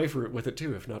gotten away with it,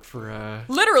 too, if not for...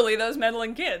 Literally those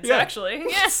meddling kids, actually.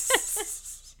 Yes.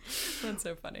 That's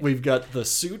so funny. We've got the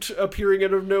suit appearing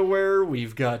out of nowhere.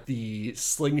 We've got the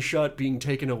slingshot being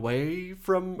taken away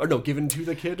from... Or no, given to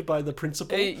the kid by the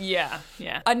principal. Yeah.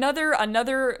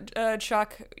 Another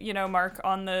chalk, mark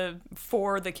on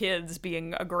for the kids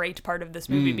being a great part of this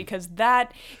movie, because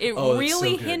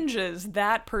really hinges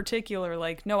that particular,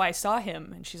 like, no, I saw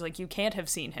him. And she's like, you can't have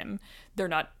seen him. They're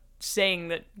not saying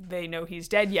that they know he's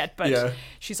dead yet, but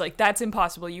she's like, that's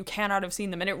impossible, you cannot have seen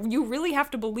them. And you really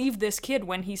have to believe this kid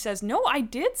when he says, no, I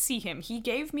did see him, he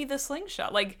gave me the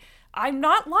slingshot, like, I'm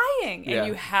not lying. And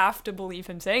you have to believe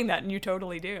him saying that, and you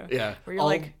totally do. Where you're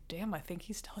like, damn, I think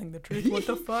he's telling the truth. What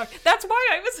the fuck? That's why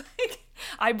I was like,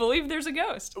 I believe there's a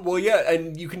ghost. Well, yeah,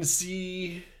 and you can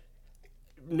see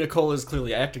Nicole is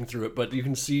clearly acting through it, but you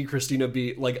can see Christina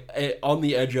be like on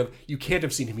the edge of, you can't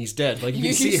have seen him, he's dead. Like, you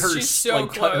can see her so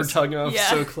cut her tongue off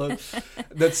so close.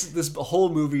 This whole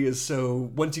movie is so,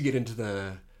 once you get into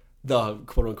the the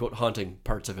quote-unquote haunting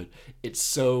parts of it. It's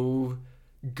so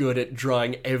good at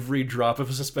drawing every drop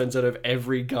of suspense out of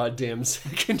every goddamn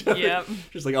second of it.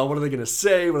 Just like, oh, what are they going to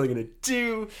say? What are they going to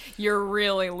do? You're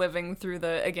really living through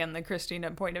the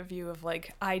Christina point of view of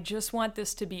like, I just want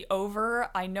this to be over.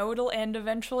 I know it'll end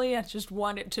eventually. I just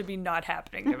want it to be not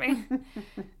happening to me.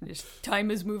 Just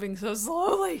time is moving so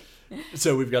slowly.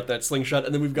 So we've got that slingshot,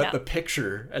 and then we've got the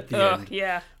picture at the end.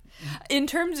 Yeah. In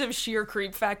terms of sheer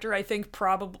creep factor, I think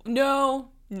probably...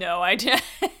 No, I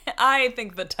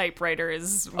think the typewriter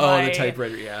is my... Oh, the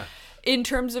typewriter, yeah. In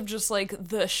terms of just, like,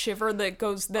 the shiver that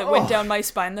went down my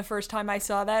spine the first time I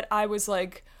saw that, I was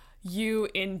like, you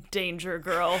in danger,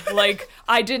 girl. Like,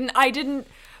 I didn't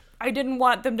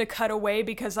want them to cut away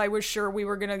because I was sure we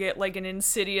were gonna get, like, an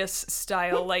Insidious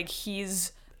style, like,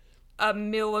 he's a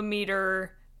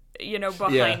millimeter...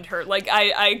 behind her. Like,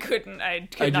 I could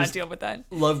not deal with that.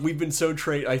 We've been so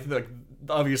trained. I think, like,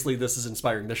 obviously this is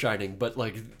inspiring The Shining, but,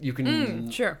 like, you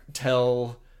can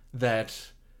tell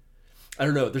that, I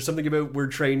don't know, there's something about we're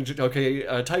trained,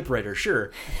 okay, typewriter,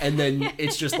 sure. And then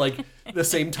it's just, like, the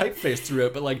same typeface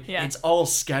throughout, but, like, it's all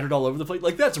scattered all over the place.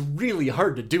 Like, that's really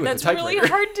hard to do with a typewriter. That's really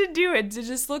hard to do. It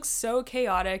just looks so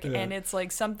chaotic, and it's,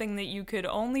 like, something that you could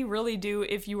only really do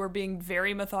if you were being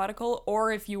very methodical,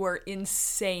 or if you were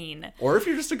insane. Or if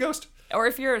you're just a ghost. Or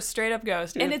if you're a straight-up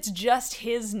ghost. Yeah. And it's just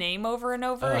his name over and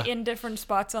over in different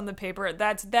spots on the paper.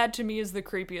 That, to me, is the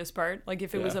creepiest part. Like,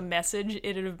 if it was a message,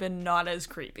 it would have been not as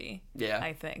creepy. Yeah.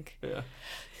 I think. Yeah.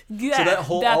 Yeah,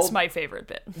 so that's my favorite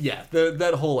bit. Yeah,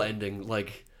 that whole ending,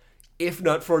 like, if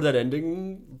not for that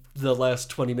ending, the last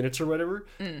 20 minutes or whatever,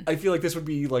 I feel like this would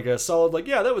be, like, a solid, like,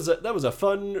 yeah, that was a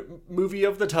fun movie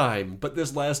of the time, but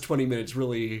this last 20 minutes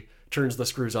really turns the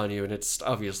screws on you, and it's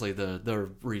obviously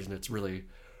the reason it's really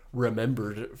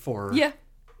remembered for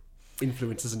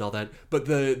influences and all that. But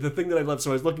the thing that I love,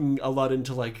 so I was looking a lot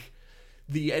into, like,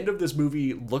 the end of this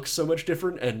movie looks so much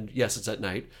different, and yes, it's at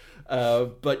night,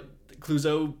 but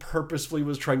Clouzot purposefully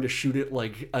was trying to shoot it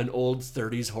like an old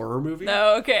 30s horror movie.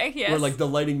 Oh, okay, yes. Where, like, the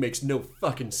lighting makes no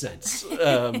fucking sense.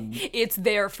 It's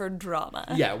there for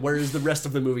drama. Yeah, whereas the rest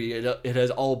of the movie, it has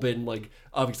all been, like,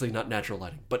 obviously not natural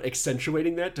lighting, but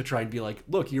accentuating that to try and be like,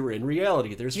 look, you're in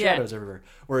reality. There's shadows everywhere.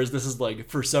 Whereas this is, like,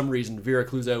 for some reason, Vera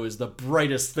Clouzot is the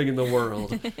brightest thing in the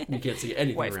world. You can't see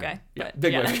anything wife around. Guy. Yeah,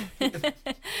 big wife.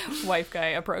 Wife guy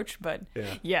approach, but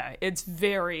it's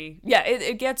very... Yeah,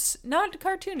 it gets not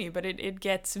cartoony, but it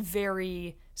gets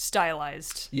very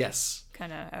stylized. Yes.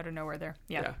 Kind of out of nowhere there.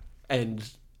 Yeah. And,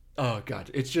 oh,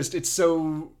 God, it's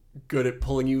so good at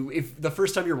pulling you. If the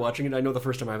first time you're watching it, I know the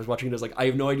first time I was watching it, I was like, I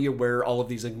have no idea where all of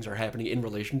these things are happening in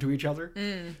relation to each other.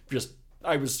 Just,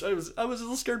 I was a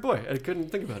little scared boy. I couldn't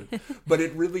think about it. But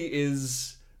it really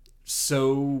is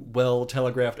so well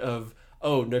telegraphed of,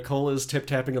 oh, Nicole is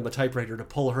tip-tapping on the typewriter to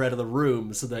pull her out of the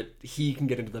room so that he can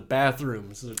get into the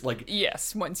bathroom. So, like,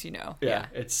 yes, once you know. Yeah.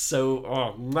 It's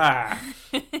so, Love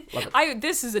it.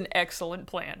 This is an excellent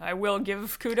plan. I will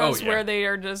give kudos where they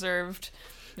are deserved.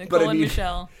 Nicole and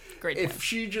Michelle, great plan. If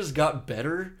she just got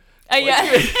better,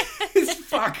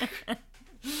 fuck.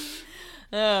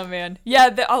 Oh, man.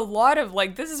 Yeah, a lot of,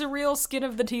 like, this is a real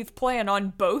skin-of-the-teeth plan on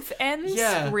both ends.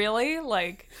 Yeah. Really?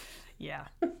 Like... Yeah,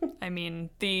 I mean,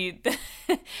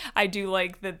 I do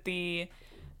like that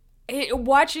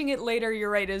watching it later,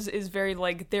 you're right, is very,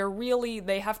 like,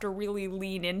 they have to really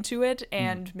lean into it,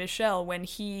 and Michelle, when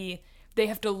they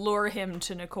have to lure him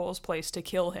to Nicole's place to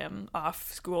kill him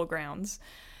off school grounds,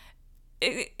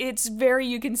 it's very,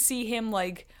 you can see him,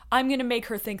 like, I'm gonna make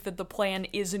her think that the plan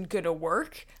isn't gonna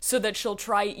work, so that she'll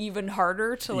try even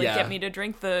harder to, like, get me to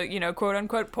drink the,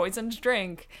 quote-unquote poisoned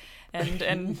drink.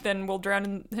 And then we'll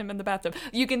drown him in the bathtub.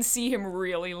 You can see him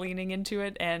really leaning into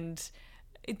it, and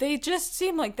they just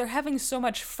seem like they're having so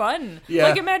much fun. Yeah.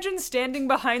 Like, imagine standing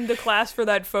behind the class for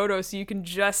that photo so you can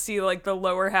just see, like, the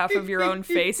lower half of your own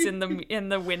face in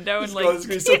the window. And, like, it's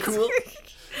gonna be so cool.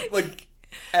 Like,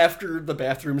 after the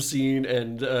bathroom scene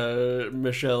and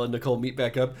Michelle and Nicole meet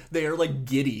back up, they are, like,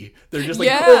 giddy. They're just like,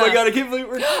 oh my God, I can't believe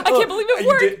it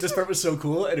worked. This part was so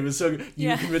cool, and it was so good.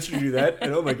 You convinced her to do that,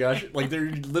 and oh my gosh, like,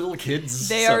 they're little kids.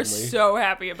 They are so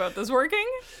happy about this working.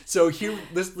 So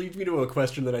this leads me to a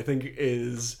question that I think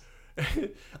is...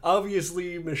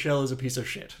 Obviously, Michelle is a piece of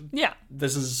shit. Yeah.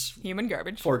 This is... human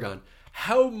garbage. Foregone.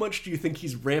 How much do you think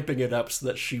he's ramping it up so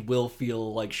that she will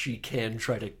feel like she can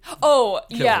try to kill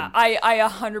him? I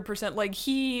 100%, like,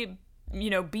 he,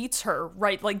 beats her,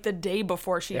 right, like, the day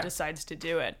before she decides to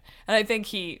do it. And I think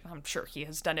I'm sure he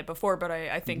has done it before, but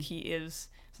I think he is...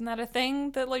 Isn't that a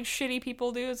thing that, like, shitty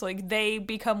people do? It's like they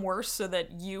become worse so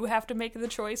that you have to make the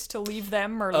choice to leave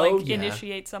them or, like,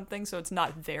 initiate something, so it's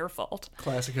not their fault.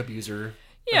 Classic abuser.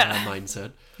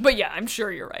 mindset. But yeah, I'm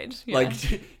sure you're right. Yeah. Like,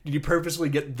 did you purposely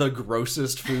get the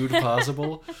grossest food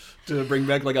possible to bring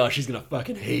back? Like, oh, she's gonna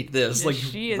fucking hate this. Like,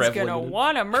 she is reveling gonna in it.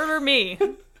 want to murder me.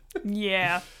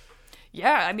 Yeah.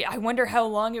 Yeah, I mean, I wonder how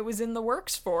long it was in the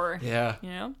works for. Yeah. You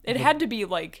know? It had to be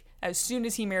like, as soon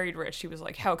as he married Rich, he was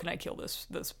like, how can I kill this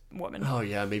woman? Oh,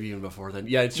 yeah, maybe even before then.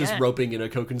 Yeah, it's just roping in a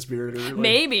co-conspirator. Like,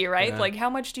 maybe, right? Yeah. Like, how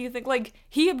much do you think? Like,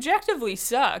 he objectively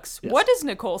sucks. Yes. What does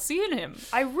Nicole see in him?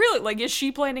 I really, like, is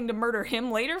she planning to murder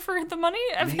him later for the money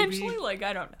eventually? Maybe. Like,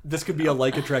 I don't know. This could be a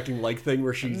like-attracting-like thing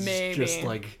where she's Maybe. just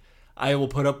like, I will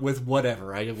put up with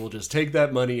whatever. I will just take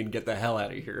that money and get the hell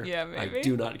out of here. Yeah, maybe. I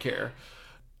do not care.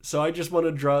 So I just want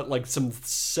to draw like some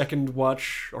second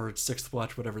watch or sixth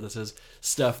watch, whatever this is,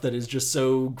 stuff that is just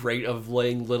so great of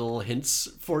laying little hints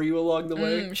for you along the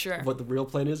way sure. of what the real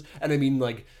plan is. And I mean,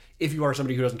 like, if you are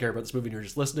somebody who doesn't care about this movie and you're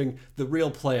just listening, the real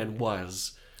plan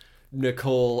was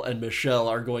Nicole and Michelle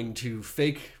are going to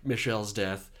fake Michelle's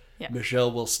death. Yeah.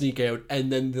 Michelle will sneak out,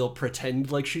 and then they'll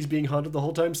pretend like she's being haunted the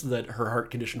whole time so that her heart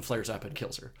condition flares up and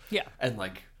kills her. Yeah. And,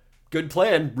 like, good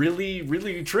plan. Really,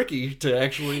 really tricky to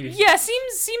actually... Yeah,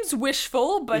 seems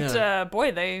wishful, but Yeah.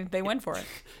 boy, they went for it.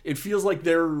 It feels like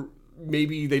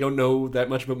maybe they don't know that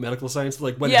much about medical science.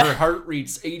 Like, when Yeah. her heart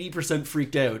rate's 80%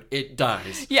 freaked out, it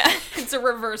dies. Yeah, it's a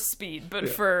reverse speed, but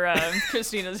for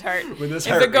Christina's heart. When this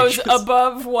if heart it goes rate goes-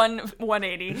 above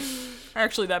 180,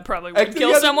 actually that probably would Actually,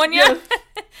 kill yeah, someone. yeah.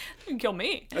 Yeah, It'd kill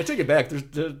me. I take it back.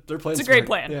 Their plan's It's a great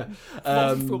smart. plan.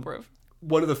 Yeah. Foolproof.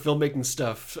 One of the filmmaking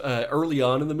stuff early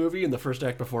on in the movie, in the first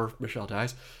act before Michelle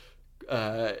dies,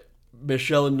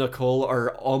 Michelle and Nicole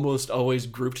are almost always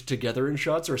grouped together in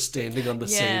shots or standing on the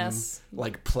Yes. same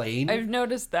like plane. I've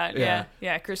noticed that. Yeah.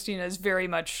 Yeah. Christina is very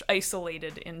much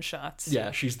isolated in shots.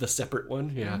 Yeah, she's the separate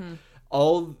one. Yeah. Mm-hmm.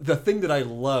 All the thing that I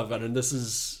love, and this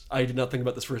is, I did not think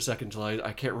about this for a second until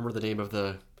I can't remember the name of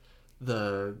the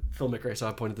filmmaker I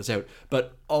saw pointed this out,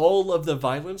 but all of the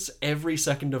violence, every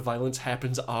second of violence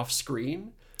happens off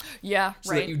screen. Yeah,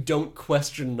 So right. that you don't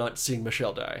question not seeing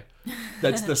Michelle die.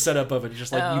 That's the setup of it.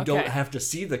 Just like, Oh, you don't okay. have to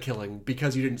see the killing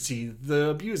because you didn't see the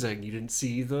abusing. You didn't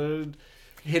see the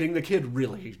hitting the kid,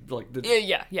 really. Like,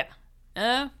 Yeah.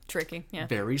 Tricky. Yeah.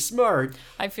 very smart.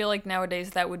 I feel like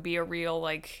nowadays that would be a real,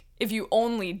 like, if you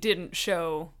only didn't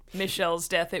show Michelle's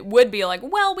death, it would be like,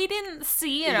 well, we didn't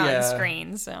see it Yeah. on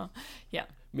screen, so yeah.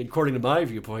 I mean, according to my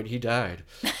viewpoint, he died.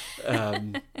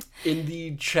 In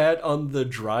the chat on the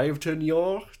drive to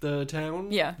Niort, the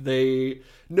town, Yeah.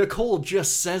 Nicole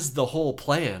just says the whole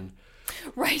plan.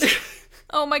 Right.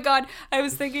 Oh my god, I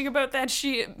was thinking about that.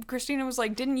 Christina was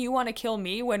like, didn't you want to kill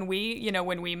me when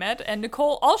we met? And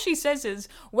Nicole, all she says is,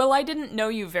 well, I didn't know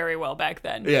you very well back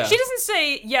then. Yeah. She doesn't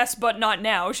say yes, but not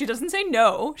now. She doesn't say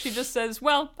no. She just says,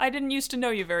 well, I didn't used to know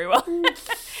you very well.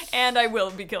 And I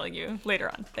will be killing you later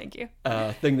on. Thank you.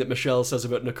 Thing that Michelle says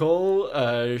about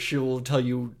Nicole, she'll tell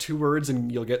you 2 words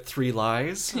and you'll get 3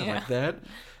 lies. I like that.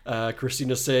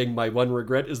 Christina's saying, my one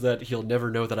regret is that he'll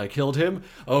never know that I killed him.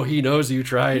 Oh, he knows you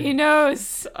tried. He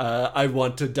knows. I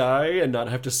want to die and not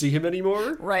have to see him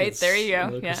anymore. Right, there you go.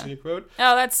 Another Yeah. Christina quote.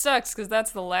 Oh, that sucks, because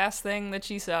that's the last thing that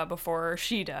she saw before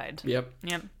she died. Yep.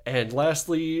 Yep. And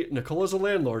lastly, Nicole is a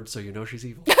landlord, so you know she's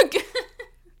evil.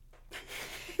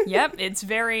 Yep, it's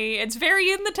very in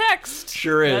the text.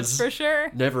 Sure is. That's for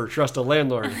sure. Never trust a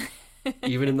landlord,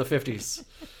 even in the 50s.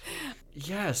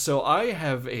 Yeah, so I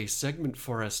have a segment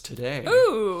for us today.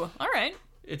 Ooh, all right.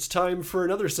 It's time for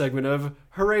another segment of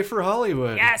Hooray for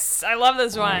Hollywood. Yes, I love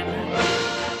this one.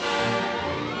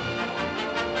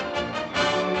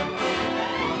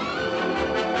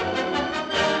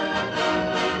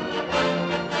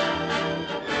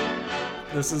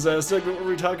 This is a segment where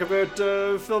we talk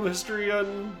about film history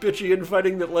on bitchy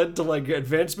infighting that led to, like,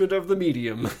 advancement of the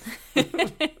medium.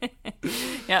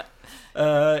 Yep.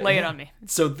 Lay it yeah. on me.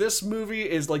 So this movie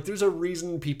is, like, there's a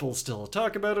reason people still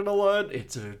talk about it a lot.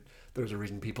 There's a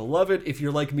reason people love it. If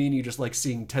you're like me and you just like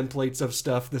seeing templates of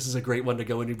stuff, this is a great one to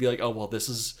go in and be like, oh, well, this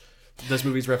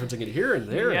movie's referencing it here and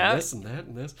there Yep. and this and that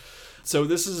and this. So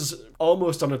this is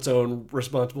almost on its own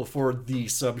responsible for the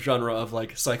subgenre of,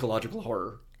 like, psychological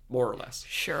horror, more or less.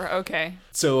 Sure, okay.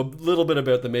 So a little bit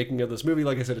about the making of this movie.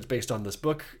 Like I said, it's based on this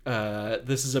book.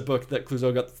 This is a book that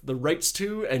Clouzot got the rights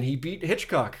to, and he beat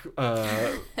Hitchcock.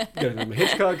 Getting them.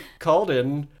 Hitchcock called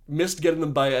in, missed getting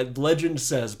them by, legend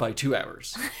says, by 2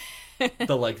 hours. The ink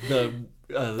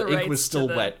rights was to still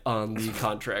the- wet on the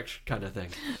contract, kind of thing.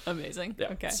 Amazing.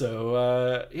 Yeah. Okay.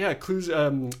 So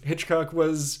Hitchcock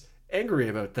was angry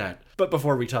about that. But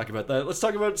before we talk about that, let's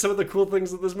talk about some of the cool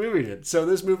things that this movie did. So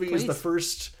this movie is the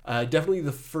first, definitely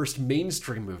the first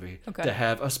mainstream movie Okay. to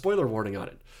have a spoiler warning on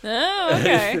it. Oh,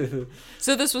 okay.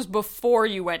 So this was before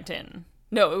you went in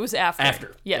No, it was after.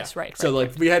 After. Yes, yeah. right. So,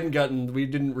 right. we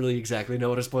didn't really exactly know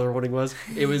what a spoiler warning was.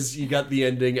 It was, you got the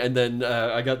ending, and then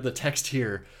I got the text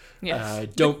here. Yes.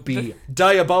 Don't be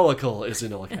diabolical is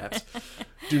in all caps.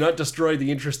 Do not destroy the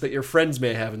interest that your friends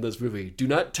may have in this movie. Do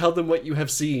not tell them what you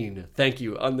have seen. Thank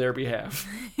you on their behalf.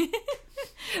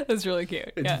 That's really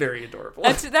cute. It's very adorable.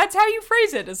 That's how you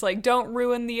phrase it. It's like, don't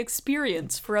ruin the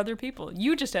experience for other people.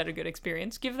 You just had a good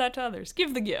experience. Give that to others.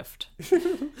 Give the gift. Nice.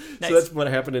 So that's what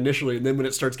happened initially, and then when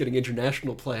it starts getting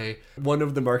international play, one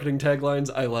of the marketing taglines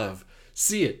I love: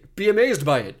 see it, be amazed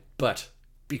by it, but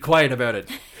be quiet about it.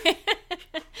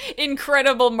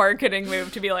 Incredible marketing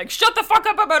move to be like, shut the fuck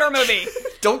up about our movie.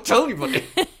 Don't tell anybody.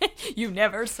 You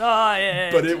never saw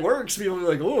it. But it works. People are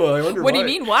like, oh, I wonder why. What do you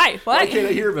mean? Why? Why can't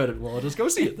I hear about it? Well, I'll just go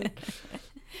see it then.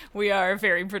 We are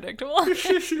very predictable.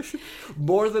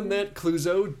 More than that,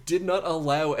 Clouzot did not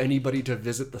allow anybody to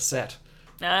visit the set.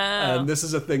 Oh. And this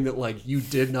is a thing that, you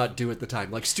did not do at the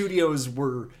time. Studios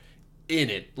were in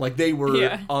it. They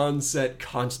were on set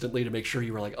constantly to make sure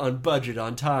you were, on budget,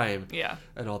 on time. Yeah.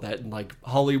 And all that. And,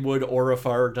 Hollywood or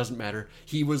afar, doesn't matter.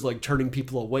 He was, turning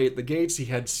people away at the gates. He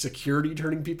had security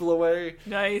turning people away.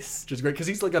 Nice. Which is great, because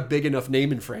he's, a big enough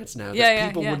name in France now that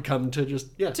people would come to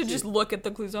just look at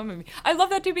the Clouzot movie. I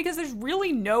love that, too, because there's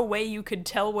really no way you could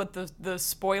tell what the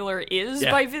spoiler is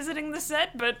by visiting the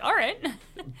set, but all right.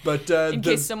 But in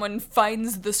case someone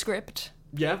finds the script.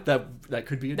 Yeah, that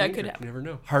could be a danger. Could happen. You never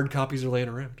know. Hard copies are laying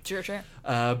around. Sure.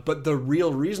 But the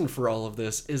real reason for all of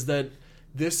this is that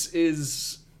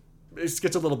it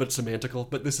gets a little bit semantical,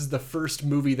 but this is the first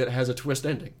movie that has a twist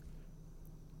ending.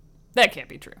 That can't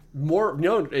be true.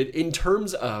 In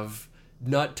terms of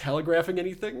not telegraphing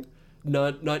anything,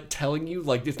 not telling you,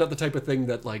 it's not the type of thing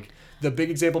that, the big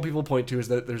example people point to is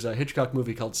that there's a Hitchcock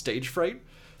movie called Stage Fright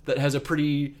that has a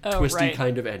pretty twisty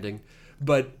kind of ending.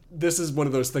 But this is one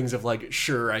of those things of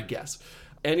sure, I guess.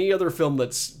 Any other film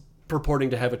that's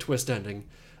purporting to have a twist ending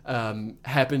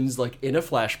happens in a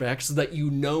flashback so that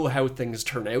you know how things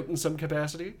turn out in some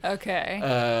capacity.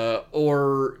 Okay.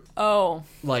 Or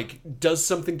does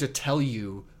something to tell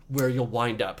you where you'll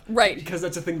wind up. Right. Because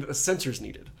that's a thing that the censors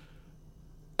needed.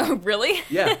 Oh, really?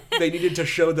 Yeah, they needed to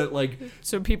show that,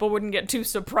 so people wouldn't get too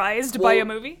surprised by a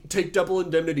movie? Take Double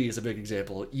Indemnity as a big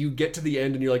example. You get to the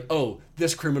end and you're like, oh,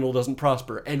 this criminal doesn't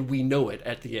prosper, and we know it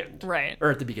at the end. Right. Or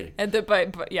at the beginning. And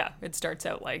but yeah, it starts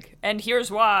out and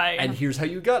here's why. And here's how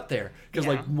you got there.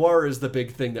 Because, noir is the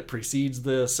big thing that precedes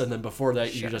this, and then before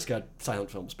that, you just got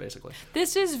silent films, basically.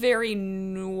 This is very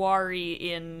noir-y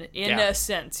in a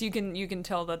sense. You can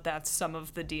tell that that's some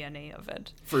of the DNA of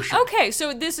it. For sure. Okay,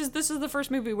 so this is the first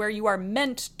movie where you are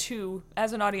meant to,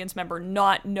 as an audience member,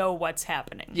 not know what's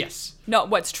happening. Yes. Not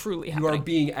what's truly happening. You are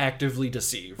being actively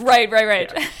deceived. Right.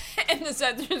 Yeah. And the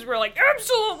censors were like,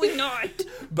 absolutely not.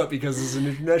 But because it's an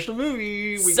international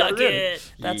movie, we Suck got it.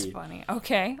 it. That's funny.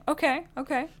 Okay.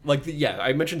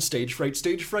 I mentioned Stage Fright.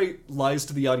 Stage Fright lies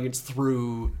to the audience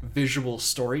through visual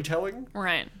storytelling.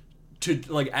 Right.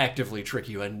 To actively trick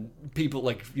you, and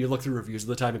people you look through reviews at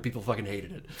the time and people fucking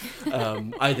hated it.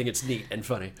 I think it's neat and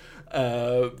funny.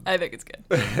 I think it's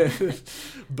good.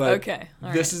 But okay,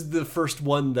 this is the first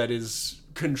one that is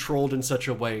controlled in such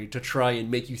a way to try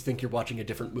and make you think you're watching a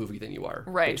different movie than you are.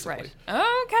 Right. Basically.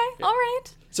 Okay, yeah. All right.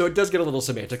 So it does get a little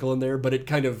semantical in there, but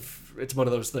it's one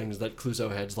of those things that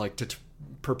Clouzot heads like to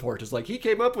purport is he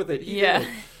came up with it. He did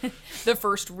it. The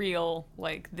first real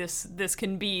this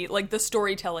can be the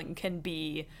storytelling can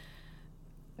be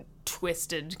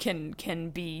twisted, can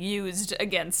be used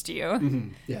against you. Mm-hmm.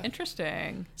 Yeah.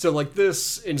 Interesting. So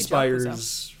this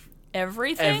inspires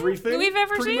everything we've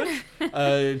ever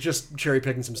seen. Just cherry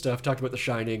picking some stuff. Talked about The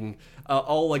Shining.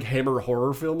 All Hammer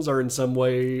horror films are in some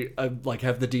way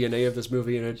have the DNA of this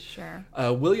movie in it. Sure.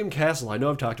 William Castle, I know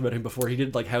I've talked about him before. He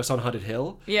did House on Haunted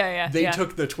Hill. Yeah. They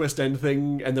took the twist end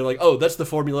thing and they're like, oh, that's the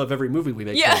formula of every movie we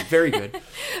make. Yeah. Very good.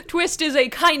 Twist is a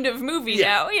kind of movie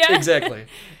now. Yeah. Exactly.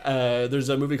 There's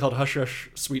a movie called Hush Hush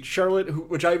Sweet Charlotte,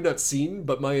 which I have not seen,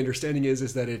 but my understanding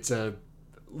is that it's a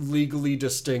legally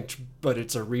distinct, but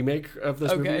it's a remake of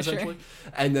this movie essentially.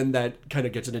 Sure. And then that kind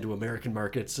of gets it into American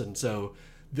markets, and so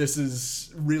this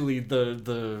is really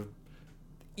the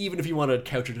even if you want to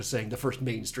couch it as saying the first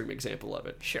mainstream example of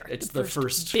it. Sure. It's the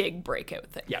first big breakout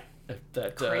thing. Yeah.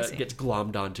 That gets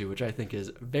glommed onto, which I think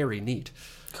is very neat.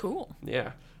 Cool.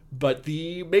 Yeah. But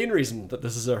the main reason that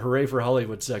this is a Hooray for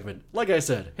Hollywood segment, like I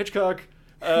said, Hitchcock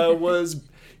was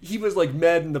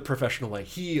mad in the professional way.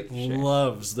 He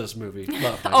loves this movie.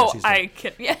 I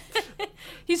can. Yeah.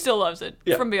 He still loves it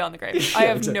from beyond the grave. I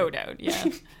have no doubt. Yeah.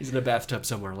 He's in a bathtub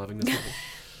somewhere loving this movie.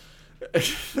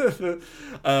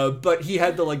 But he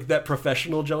had that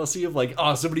professional jealousy of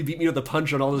somebody beat me with a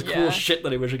punch on all this cool shit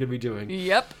that I wish I could be doing.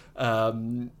 Yep.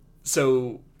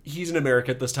 So he's in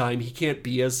America at this time. He can't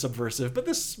be as subversive, but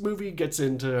this movie gets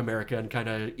into America and kind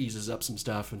of eases up some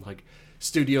stuff, and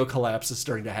studio collapse is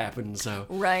starting to happen. So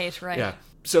right. Yeah.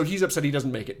 So he's upset he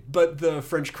doesn't make it. But the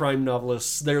French crime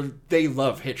novelists, they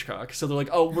love Hitchcock. So they're like,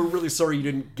 oh, we're really sorry you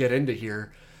didn't get into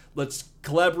here. Let's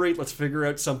collaborate. Let's figure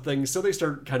out something. So they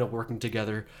start kind of working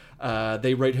together.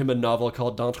 They write him a novel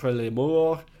called D'entre les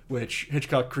morts, which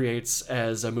Hitchcock creates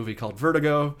as a movie called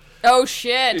Vertigo. Oh,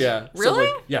 shit. Yeah. Really?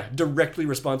 So, directly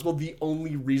responsible. The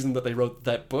only reason that they wrote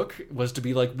that book was to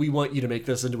be like, we want you to make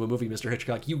this into a movie, Mr.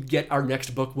 Hitchcock. You get our next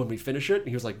book when we finish it. And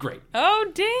he was like, great.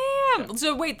 Oh, damn. Yeah.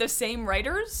 So wait, the same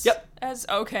writers? Yep.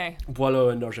 Okay. Boileau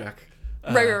and Nojac.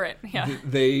 Right. Yeah.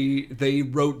 They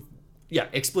wrote,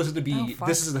 explicit to be,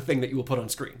 this is the thing that you will put on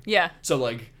screen. Yeah.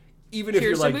 So, even if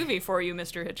Here's you're a movie for you,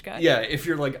 Mr. Hitchcock. Yeah, if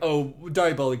you're oh,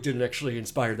 Diabolique didn't actually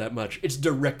inspire that much, it's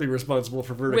directly responsible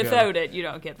for Vertigo. Without it, you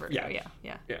don't get Vertigo.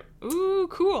 Yeah. Ooh,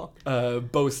 cool.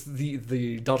 Both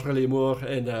the D'entre les morts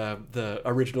and the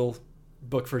original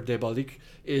book for Diabolique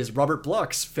is Robert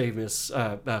Bloch's famous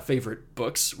favorite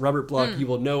books. Robert Bloch, you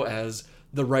will know as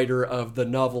the writer of the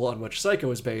novel on which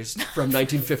Psycho is based from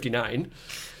 1959.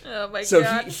 Oh my god. So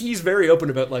he's very open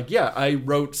about I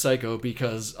wrote Psycho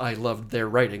because I loved their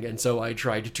writing, and so I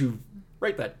tried to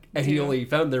write that. And he only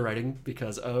found their writing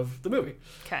because of the movie.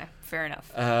 Okay, fair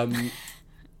enough.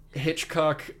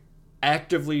 Hitchcock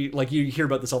actively, you hear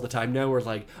about this all the time now, where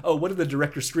what did the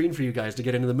director screen for you guys to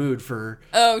get into the mood for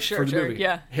sure, movie?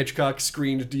 Yeah. Hitchcock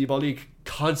screened Diabolique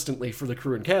constantly for the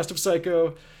crew and cast of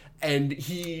Psycho, and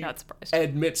he Not surprised.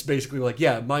 admits basically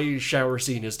my shower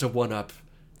scene is to one-up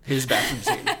his bathroom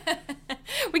scene.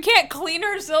 We can't clean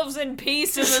ourselves in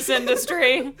peace in this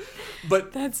industry.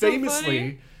 But That's so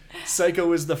famously,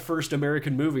 Psycho is the first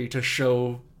American movie to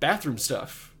show bathroom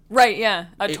stuff. Right, yeah.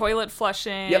 Toilet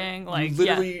flushing. Yep.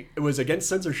 Literally, it was against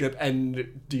censorship,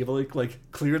 and Diabolique,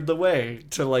 cleared the way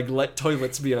to, let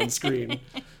toilets be on screen.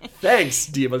 Thanks,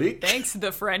 Diabolique. Thanks,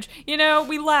 the French.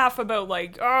 We laugh about,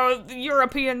 the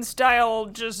European style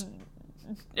just...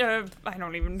 I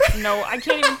don't even know. I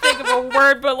can't even think of a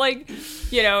word, but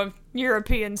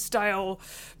European style,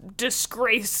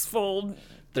 disgraceful,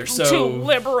 they're so too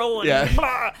liberal and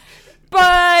blah.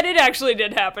 But it actually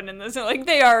did happen in this.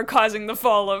 They are causing the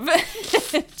fall of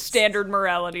standard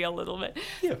morality a little bit.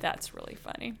 Yeah. That's really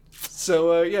funny.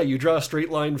 So, you draw a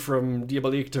straight line from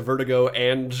Diabolique to Vertigo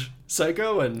and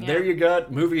Psycho, and there you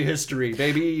got movie history,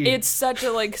 baby. It's such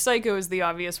a, Psycho is the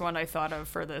obvious one I thought of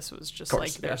for this. Was just,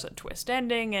 there's a twist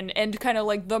ending, and kind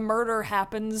of, the murder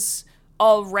happens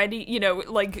already,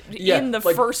 in the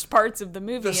first parts of the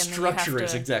movie. The structure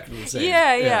is exactly the same.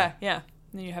 Yeah.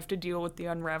 Then you have to deal with the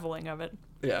unraveling of it.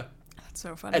 Yeah. That's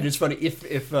so funny. And it's funny, if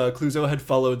Clouzot had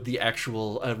followed the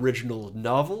actual original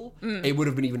novel, it would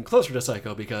have been even closer to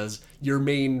Psycho, because your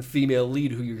main female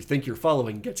lead who you think you're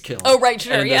following gets killed. Oh, right,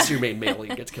 sure, and your main male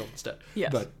lead gets killed instead.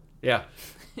 Yes. But, yeah.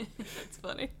 It's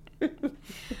funny.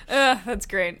 That's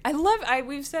great.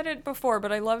 We've said it before,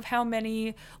 but I love how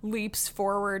many leaps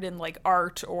forward in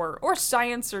art or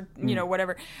science or,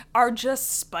 whatever, are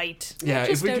just spite. Yeah,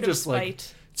 just if we could just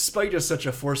spite. Spite is such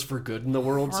a force for good in the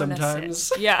world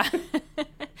sometimes. Yeah.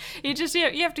 You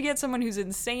have to get someone who's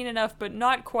insane enough, but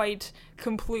not quite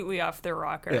completely off their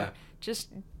rocker. Yeah. Just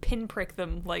pinprick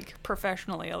them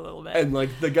professionally a little bit. And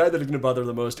the guy that is going to bother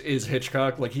the most is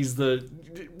Hitchcock. He's his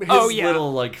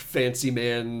little fancy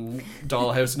man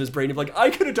dollhouse in his brain of I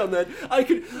could have done that.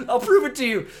 I'll prove it to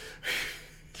you.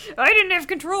 I didn't have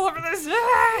control over this.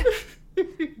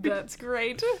 That's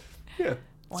great. Yeah.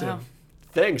 Wow. So,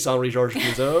 thanks, Henri-Georges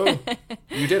Clouzot.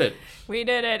 You did it. We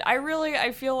did it.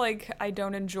 I feel like I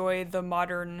don't enjoy the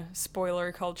modern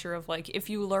spoiler culture of if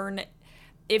you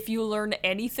learn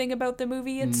anything about the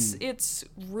movie, it's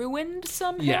ruined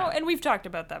somehow. Yeah. And we've talked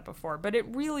about that before, but it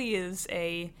really is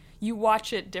you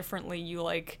watch it differently. You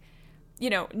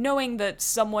knowing that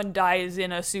someone dies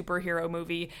in a superhero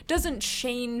movie doesn't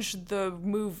change the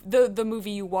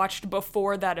movie you watched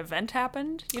before that event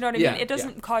happened. You know what I mean? It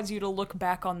doesn't cause you to look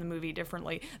back on the movie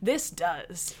differently. This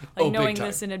does. Knowing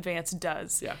this in advance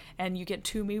does. Yeah. And you get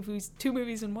two movies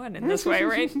in one in this way,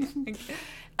 right?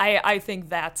 I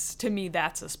think to me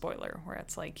that's a spoiler, where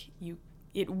it's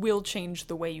it will change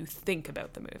the way you think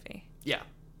about the movie. Yeah.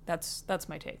 That's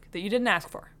my take that you didn't ask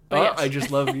for. But yes. I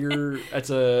just love that's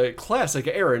a classic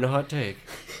Aaron hot take.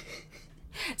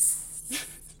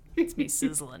 It's me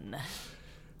sizzling.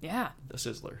 Yeah. The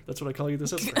Sizzler. That's what I call you, the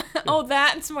Sizzler. Oh,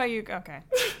 that's why you... Okay.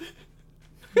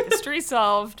 Mystery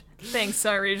solved. Thanks,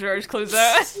 Henri-Georges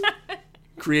Clouzot.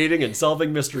 Creating and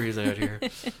solving mysteries out here.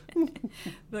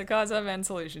 The cause of and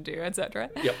solution to, etc.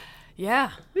 Yep.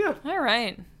 Yeah. Yeah. All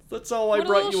right. That's all I What a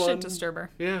brought little you shit on. disturber.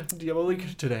 Yeah,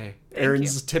 Diabolique today.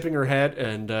 Erin's tipping her hat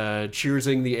and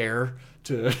cheersing the air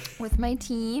to. With my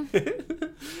tea.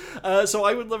 So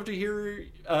I would love to hear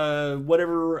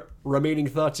whatever remaining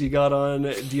thoughts you got on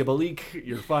Diabolique,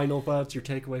 your final thoughts, your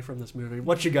takeaway from this movie.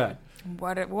 What you got?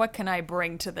 What can I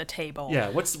bring to the table? Yeah,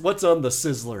 what's on the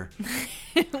sizzler?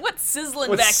 What's sizzling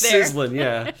What's back there? sizzling?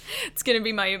 Yeah. It's gonna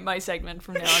be my segment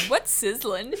from now on. What's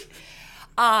sizzling?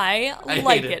 I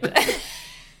like hate it.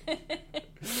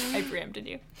 I preempted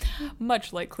you.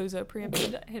 Much like Clouzot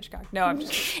preempted Hitchcock. No, I'm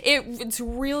just... It's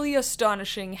really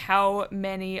astonishing how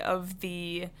many of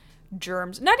the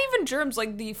germs, not even germs,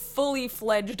 like the fully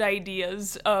fledged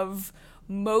ideas of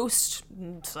most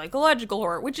psychological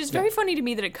horror, which is very funny to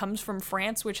me that it comes from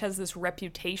France, which has this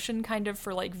reputation kind of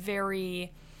for like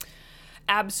very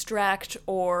abstract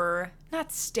or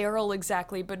not sterile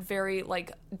exactly, but very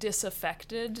like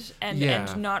disaffected and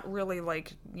not really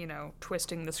like, you know,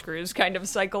 twisting the screws kind of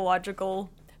psychological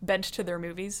bent to their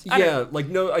movies. Yeah, like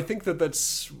no, I think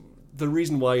that's the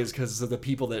reason why is because of the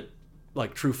people that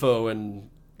like Truffaut and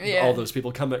all those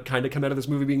people come out of this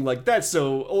movie being like, that's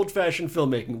so old-fashioned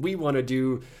filmmaking. We want to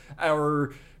do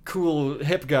our cool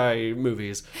hip guy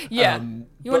movies. Yeah.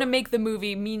 You want to make the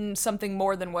movie mean something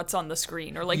more than what's on the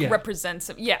screen or like represent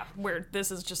some, where this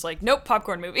is just like, nope,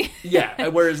 popcorn movie. Yeah.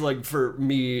 Whereas like for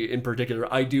me in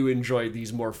particular, I do enjoy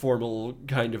these more formal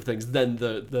kind of things than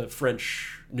the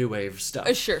French new wave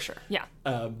stuff. Sure. Yeah.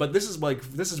 But this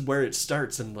is where it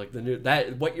starts, and like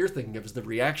what you're thinking of is the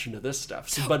reaction to this stuff.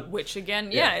 So, which again,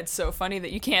 it's so funny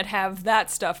that you can't have that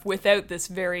stuff without this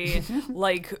very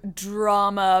like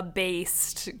drama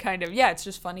based kind of. It's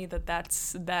just funny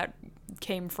that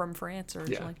came from France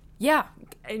originally. Yeah,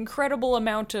 incredible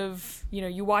amount of, you know,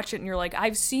 you watch it and you're like,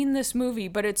 I've seen this movie,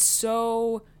 but it's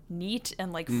so neat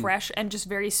and like fresh and just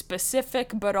very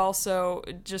specific, but also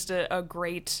just a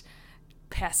great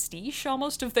pastiche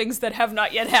almost of things that have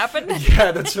not yet happened.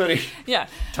 Yeah, that's funny. Yeah.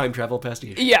 Time travel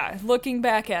pastiche. Yeah, looking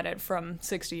back at it from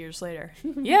 60 years later.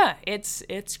 Yeah,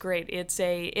 it's great.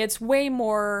 It's way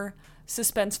more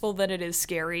suspenseful than it is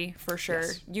scary, for sure.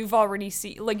 Yes. You've already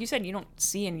seen, like you said, you don't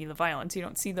see any of the violence. You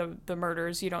don't see the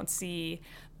murders. You don't see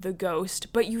the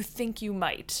ghost, but you think you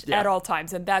might at all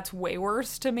times, and that's way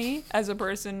worse to me as a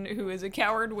person who is a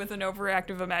coward with an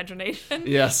overactive imagination.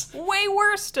 Yes. Way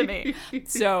worse to me.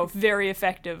 So very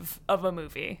effective of a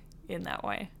movie in that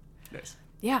way. Nice.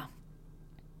 Yeah.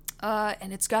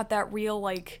 And it's got that real,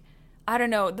 like, I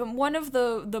don't know, one of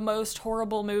the most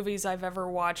horrible movies I've ever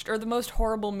watched, or the most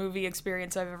horrible movie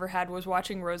experience I've ever had, was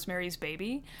watching Rosemary's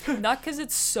Baby. Not because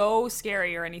it's so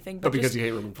scary or anything, but because you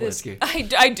hate Roman Polanski.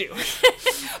 I do.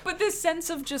 But this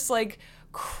sense of just like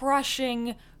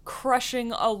crushing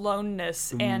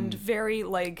aloneness and very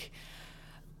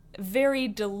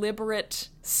deliberate,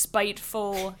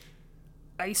 spiteful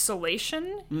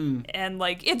isolation, and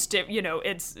like it's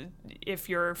it's, if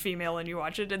you're female and you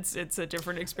watch it, it's a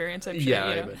different experience, I'm sure.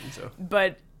 I imagine so.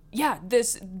 But yeah,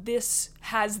 this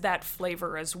has that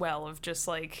flavor as well of just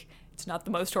like, it's not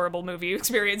the most horrible movie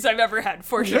experience I've ever had,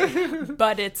 for sure.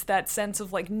 But it's that sense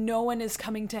of like, no one is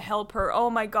coming to help her.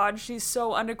 Oh my God, she's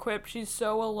so unequipped. She's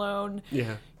so alone.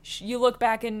 Yeah. You look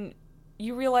back and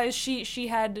you realize she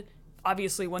had,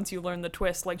 obviously once you learn the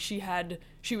twist, like she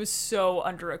was so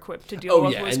under-equipped to deal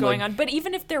with what was going on. But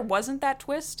even if there wasn't that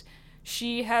twist,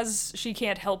 she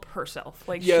can't help herself.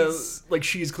 Like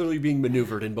she's clearly being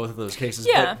maneuvered in both of those cases.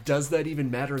 Yeah. But does that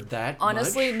even matter that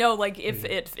honestly much? No, like if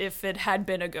it had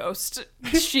been a ghost,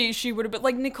 she would have been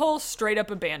like, Nicole straight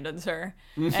up abandons her.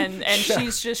 And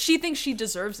she thinks she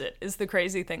deserves it, is the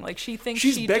crazy thing. Like she thinks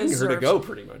she's begging her to go,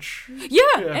 pretty much. Yeah.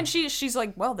 And she's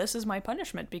like, well, this is my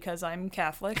punishment because I'm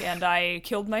Catholic and I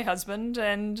killed my husband,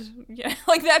 and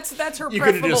like that's her preferable. You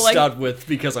could have just stopped with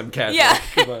because I'm Catholic. Yeah.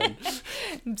 Come on.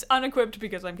 It's unequipped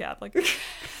because I'm Catholic.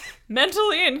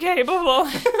 Mentally incapable.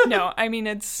 No, I mean,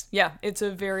 it's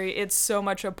so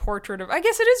much a portrait of, I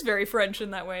guess it is very French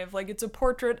in that way, of like, it's a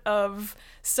portrait of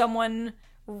someone,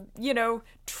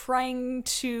 trying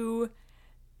to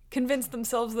convince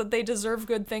themselves that they deserve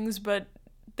good things, but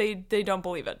they don't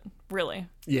believe it, really.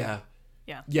 Yeah.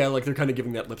 Yeah, like they're kind of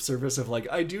giving that lip service of like,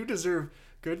 I do deserve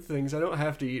good things. I don't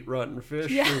have to eat rotten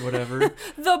fish or whatever.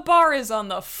 The bar is on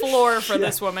the floor for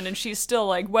this woman, and she's still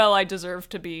like, well, I deserve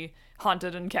to be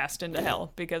haunted and cast into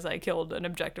hell because I killed an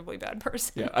objectively bad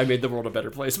person. Yeah, I made the world a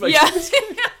better place.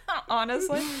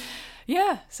 Honestly.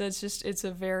 Yeah, so it's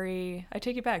a very, I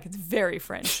take it back, it's very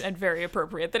French and very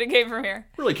appropriate that it came from here.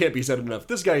 Really can't be said enough.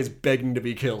 This guy is begging to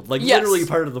be killed. Like, literally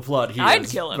part of the plot. I'd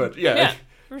kill him. But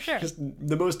for sure. Just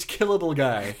the most killable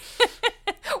guy.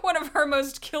 One of our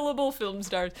most killable film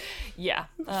stars. Yeah.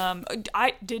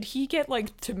 Did he get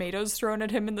like tomatoes thrown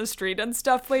at him in the street and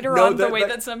stuff later on, the way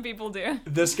that some people do?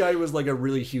 This guy was like a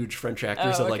really huge French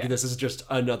actor, so like okay. this is just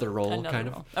another role, kind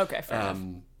of. Okay, fair enough.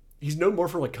 He's known more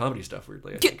for like comedy stuff,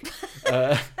 weirdly, I think.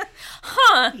 Yeah.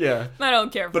 I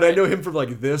don't care. But I know him from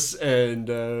like this and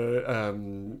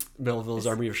Melville's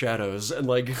Army of Shadows, and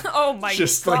like oh my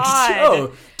just god,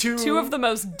 like two of the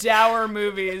most dour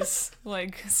movies,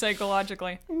 like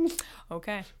psychologically.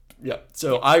 Okay. Yeah,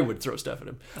 so I would throw stuff at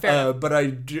him. Fair. But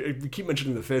we keep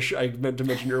mentioning the fish. I meant to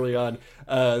mention early on,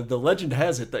 the legend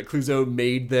has it that Clouzot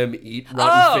made them eat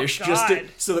rotten fish just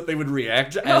so that they would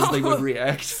react as they would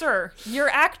react. Sir, your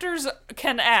actors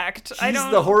can act. He's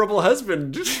the horrible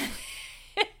husband.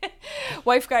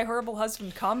 Wife guy, horrible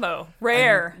husband combo.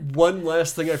 Rare. And one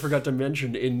last thing I forgot to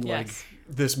mention in Yes.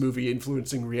 like this movie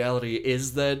influencing reality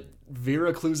is that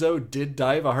Vera Clouzot did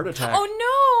die of a heart attack. Oh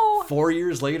no! 4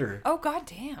 years later. Oh god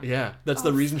damn. Yeah, that's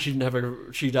the reason she didn't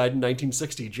have she died in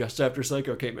 1960, just after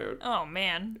Psycho came out. Oh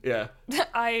man. Yeah.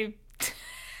 I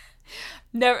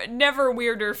never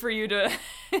weirder for you to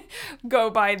go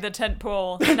by the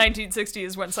tentpole 1960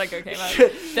 is when Psycho came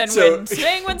out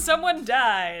than when someone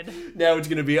died. Now it's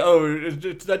gonna be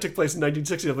that took place in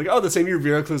 1960. I'm like, the same year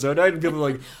Vera Clouzot died, and people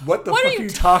are like, what the fuck are you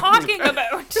talking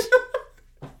about?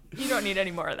 You don't need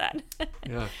any more of that.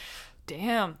 Yeah.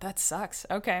 Damn, that sucks.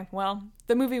 Okay, well,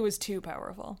 the movie was too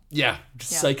powerful. Yeah,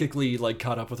 psychically like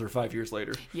caught up with her 5 years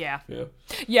later. Yeah. Yeah.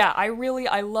 Yeah,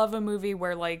 I love a movie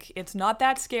where like it's not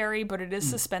that scary, but it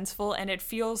is suspenseful, and it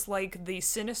feels like the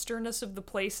sinisterness of the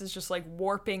place is just like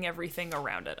warping everything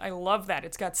around it. I love that.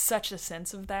 It's got such a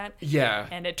sense of that. Yeah.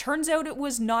 And it turns out it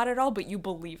was not at all, but you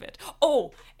believe it.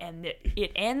 Oh, and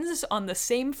it ends on the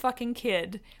same fucking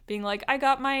kid being like, I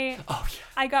got my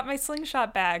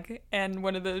slingshot bag, and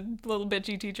one of the little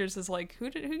bitchy teachers is like, who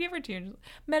gave her to you?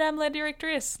 Madame la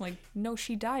directrice. Like, no,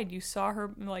 she died. You saw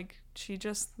her, like, she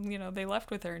just, they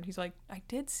left with her. And he's like, I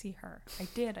did see her. I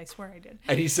did. I swear I did.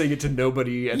 And he's saying it to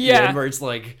nobody at the end, where it's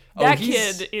like, that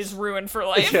kid is ruined for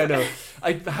life. Yeah, no.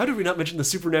 How did we not mention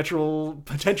the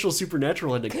potential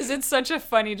supernatural ending? Because it's such a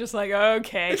funny, just like,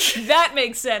 okay, that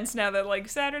makes sense now that, like,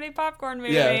 Saturday popcorn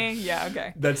movie. Yeah,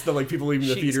 okay. That's the, like, people leaving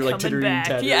the theater, like, tittering and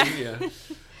tattering. Yeah.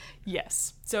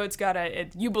 Yes. So it's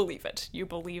you believe it. You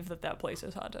believe that place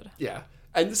is haunted. Yeah.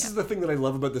 And this is the thing that I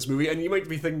love about this movie. And you might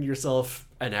be thinking to yourself,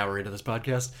 an hour into this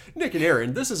podcast, Nick and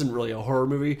Aaron, this isn't really a horror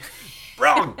movie.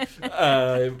 Wrong!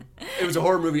 It was a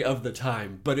horror movie of the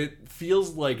time. But it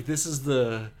feels like this is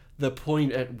the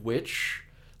point at which,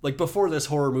 like, before this,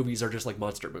 horror movies are just like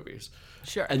monster movies.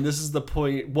 Sure. And this is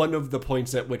one of the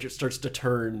points at which it starts to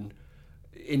turn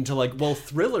into like, well,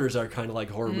 thrillers are kind of like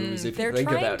horror movies if you think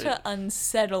about it. They're trying to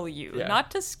unsettle you,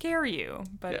 not to scare you,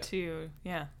 but to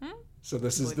So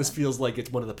this feels like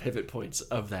it's one of the pivot points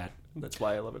of that. That's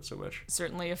why I love it so much.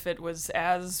 Certainly, if it was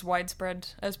as widespread,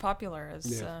 as popular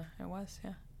as it was,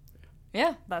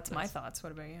 yeah. That's my thoughts.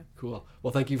 What about you? Cool.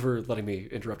 Well, thank you for letting me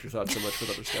interrupt your thoughts so much with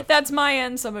other stuff. That's my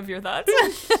end. Some of your thoughts.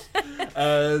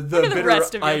 The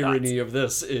bitter irony of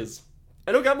this is,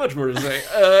 I don't got much more to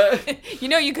say.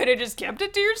 You could have just kept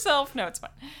it to yourself. No, it's fine.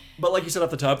 But like you said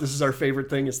off the top, this is our favorite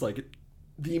thing. It's like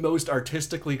the most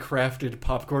artistically crafted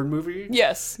popcorn movie.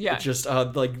 Yes, yeah. It's just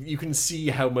like you can see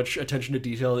how much attention to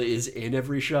detail is in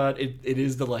every shot. It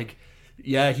is the like,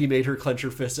 he made her clench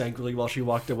her fists angrily while she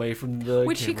walked away from the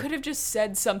Which camera. he could have just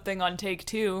said something on take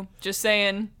 2. Just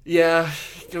saying. Yeah,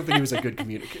 I don't think he was a good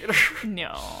communicator.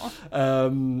 No.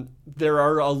 There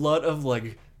are a lot of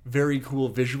like very cool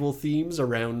visual themes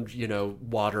around,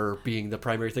 water being the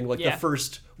primary thing. Like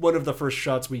one of the first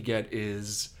shots we get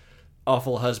is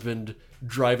awful husband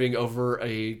driving over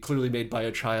a clearly made by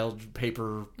a child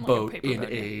paper boat in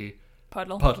a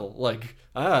puddle. Like,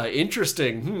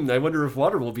 interesting. I wonder if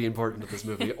water will be important in this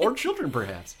movie, or children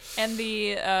perhaps. And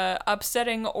the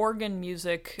upsetting organ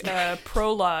music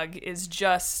prologue is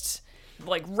just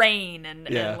like rain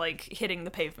and like hitting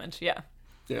the pavement. Yeah.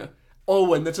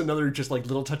 Oh, and that's another just like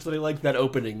little touch that I like, that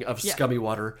opening of Scummy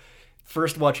Water.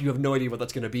 First watch, you have no idea what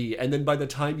that's going to be. And then by the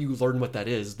time you learn what that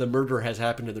is, the murder has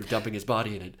happened and they're dumping his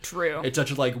body in it. True. It's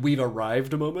such a, like, we've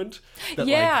arrived a moment.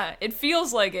 That, it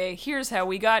feels like here's how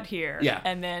we got here. Yeah.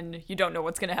 And then you don't know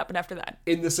what's going to happen after that.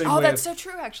 In the same way. Oh, that's so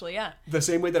true, actually, yeah. The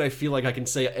same way that I feel like I can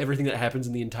say everything that happens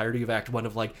in the entirety of Act 1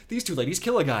 of, like, these two ladies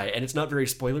kill a guy, and it's not very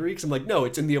spoilery, because I'm like, no,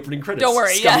 it's in the opening credits. Don't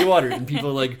worry, Scummy Water. And people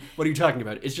are like, what are you talking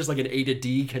about? It's just like an A to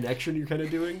D connection you're kind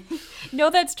of doing. No,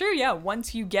 that's true, yeah.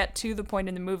 Once you get to the point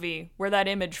in the movie where that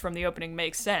image from the opening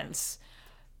makes sense,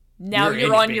 now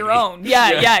you're on your own.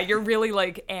 Yeah, you're really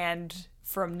like, and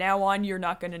from now on, you're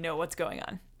not going to know what's going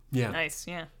on. Yeah. Nice,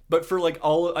 yeah. But for like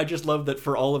I just love that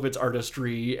for all of its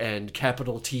artistry and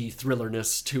capital T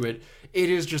thrillerness to it, it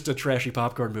is just a trashy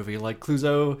popcorn movie. Like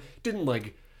Clouzot didn't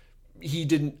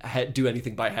do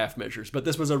anything by half measures, but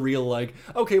this was a real like,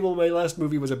 okay, well, my last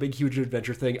movie was a big, huge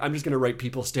adventure thing. I'm just going to write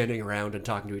people standing around and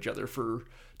talking to each other for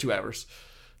 2 hours.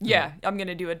 Yeah, I'm going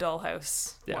to do a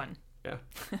Dollhouse one. Yeah.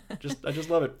 I just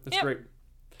love it. It's great.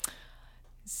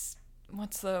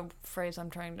 What's the phrase I'm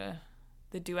trying to...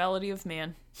 The duality of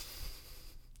man.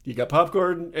 You got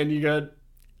popcorn and you got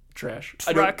trash.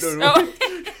 Trucks.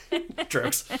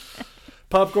 Trucks.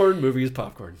 Popcorn, movies,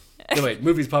 popcorn. No, wait,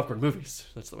 movies, popcorn, movies.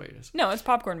 That's the way it is. No, it's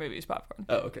popcorn, movies, popcorn.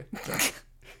 Oh, okay. Sorry.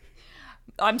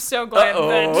 I'm so glad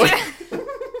that...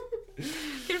 I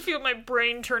can feel my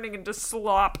brain turning into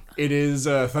slop. It is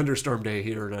thunderstorm day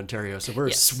here in Ontario, so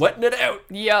we're sweating it out.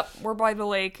 Yep, we're by the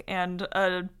lake and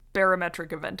a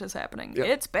barometric event is happening. Yep.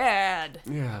 It's bad.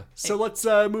 Yeah. So let's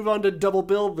move on to double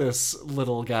bill this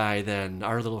little guy then,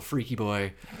 our little freaky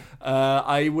boy.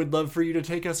 I would love for you to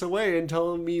take us away and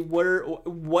tell me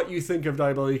what you think of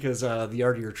Diabolique as the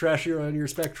artier or trashier on your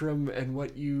spectrum and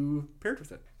what you paired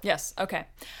with it. Yes, okay.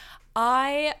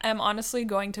 I am honestly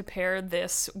going to pair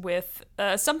this with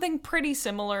something pretty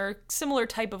similar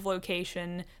type of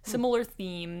location, similar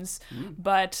themes,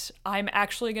 but I'm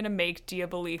actually going to make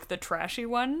Diabolique the trashy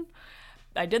one.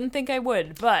 I didn't think I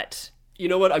would, but... You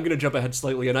know what? I'm going to jump ahead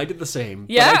slightly, and I did the same.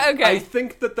 Yeah? Okay. I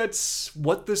think that's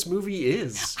what this movie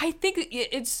is. I think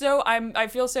it's so... I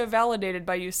feel so validated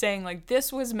by you saying, like,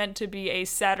 this was meant to be a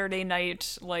Saturday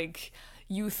night, like...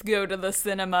 youth go to the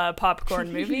cinema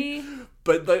popcorn movie.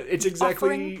 But it's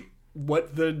exactly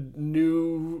what the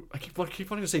new... I keep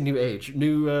wanting to say new age.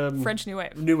 French New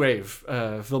Wave. New Wave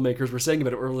filmmakers were saying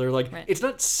about it earlier. Like, It's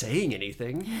not saying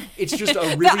anything. It's just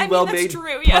a really well-made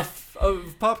puff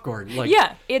of popcorn. Like,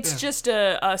 it's just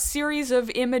a series of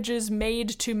images made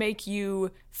to make you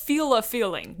feel a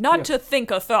feeling, not to think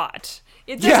a thought.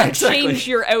 It doesn't change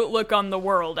your outlook on the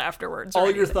world afterwards.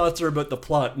 All your thoughts are about the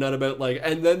plot, not about like...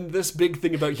 And then this big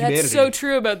thing about humanity. That's so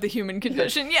true about the human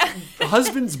condition, yeah.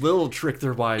 Husbands will trick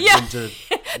their wives into...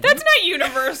 That's not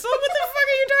universal. What the fuck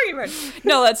are you talking about?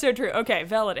 No, that's so true. Okay,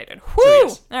 validated. Whew! So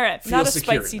yes, all right, not a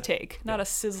spicy take. Not a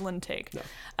sizzling take. No.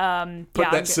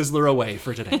 Put that sizzler away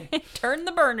for today. Turn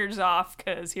the burners off,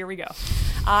 because here we go.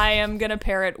 I am going to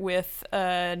pair it with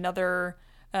another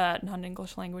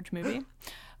non-English language movie,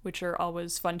 which are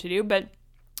always fun to do, but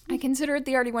I consider it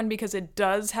the arty one because it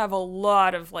does have a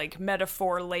lot of like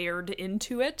metaphor layered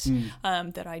into it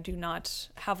that I do not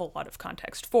have a lot of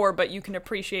context for, but you can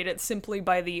appreciate it simply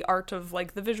by the art of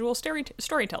like the visual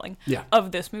storytelling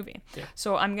of this movie. Yeah.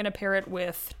 So I'm going to pair it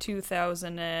with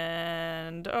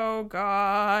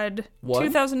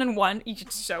 2001. You're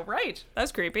so right.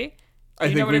 That's creepy.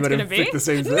 I think we might have picked the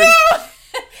same thing. No!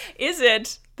 Is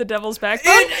it The Devil's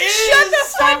Backbone? It is! Shut the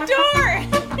front door!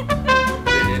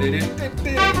 Wait.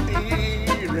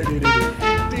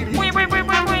 Oh my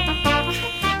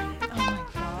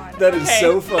god. That is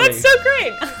so funny. That's so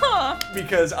great.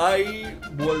 Because I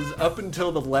was, up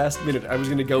until the last minute, I was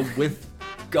going to go with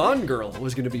Gone Girl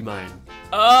was going to be mine.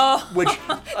 Oh. Which,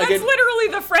 that's literally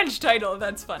the French title.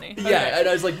 That's funny. Yeah, okay. And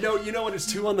I was like, no, you know what?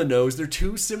 It's too on the nose. They're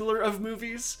too similar of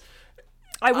movies.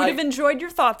 I would have enjoyed your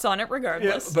thoughts on it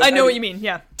regardless. Yeah, I know what you mean,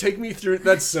 yeah. Take me through it.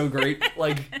 That's so great.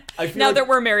 Like, I feel now that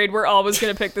we're married, we're always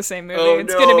going to pick the same movie.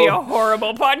 It's going to be a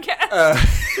horrible podcast.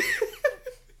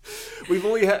 We've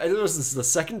only had, I don't know, this is the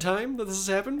second time that this has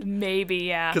happened? Maybe,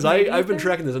 yeah. Because I've been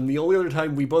tracking this, and the only other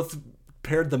time we both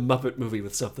paired the Muppet movie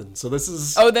with something. So this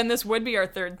is... Oh, then this would be our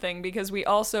third thing, because we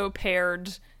also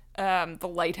paired The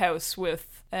Lighthouse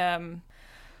with... In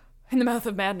the Mouth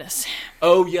of Madness.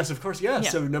 Oh, yes, of course, yeah.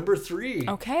 So number 3.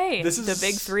 Okay, this is the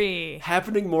big 3.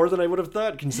 Happening more than I would have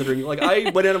thought, considering, like, I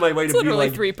went out of my way to be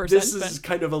like, 3%, this is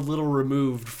kind of a little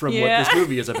removed from what this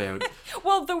movie is about.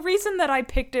 Well, the reason that I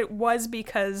picked it was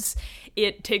because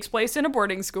it takes place in a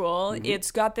boarding school. Mm-hmm. It's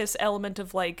got this element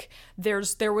of, like, there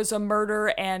was a murder,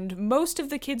 and most of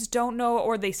the kids don't know,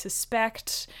 or they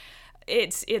suspect...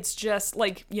 It's just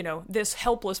like, you know, this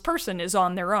helpless person is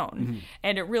on their own. Mm-hmm.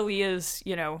 And it really is,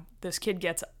 you know, this kid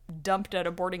gets dumped at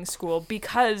a boarding school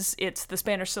because it's the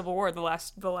Spanish Civil War, the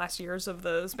last years of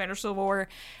the Spanish Civil War.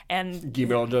 And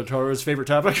Guillermo del Toro's favorite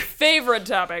topic.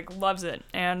 Loves it.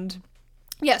 And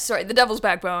The Devil's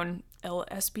Backbone, El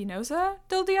Espinosa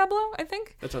del Diablo, I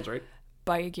think. That sounds right.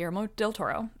 By Guillermo del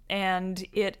Toro, and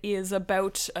it is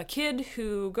about a kid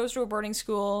who goes to a boarding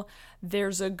school.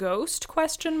 There's a ghost ?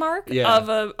 Of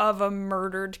a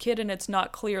murdered kid, and it's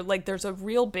not clear. Like, there's a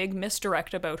real big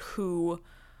misdirect about who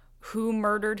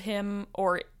murdered him,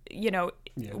 or, you know,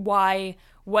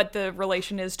 what the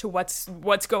relation is to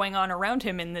what's going on around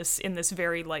him in this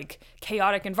very like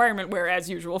chaotic environment where,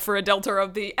 as usual for a Del Toro,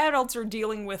 the adults are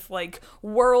dealing with like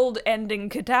world-ending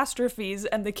catastrophes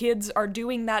and the kids are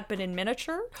doing that but in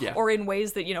miniature or in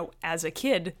ways that, you know, as a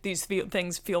kid these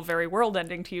things feel very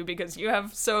world-ending to you because you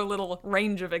have so little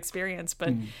range of experience.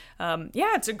 But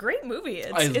it's a great movie.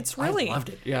 It's really, I loved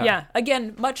it. Yeah,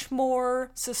 again, much more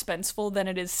suspenseful than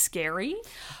it is scary,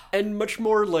 and much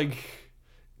more like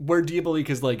where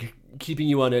Diabolique is like keeping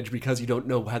you on edge because you don't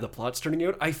know how the plot's turning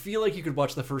out. I feel like you could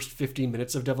watch the first 15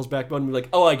 minutes of Devil's Backbone and be like,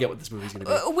 oh, I get what this movie's gonna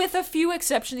be. With a few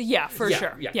exceptions,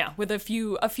 sure. Yeah, with a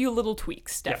few little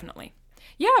tweaks, definitely.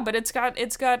 Yeah, but it's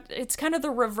kind of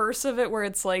the reverse of it, where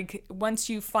it's like once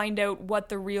you find out what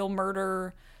the real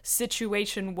murder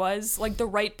situation was, like the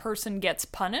right person gets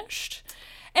punished.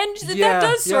 And that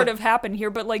does sort of happen here,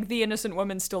 but like the innocent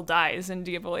woman still dies in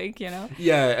Diabolique, you know?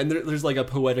 Yeah, and there's like a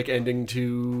poetic ending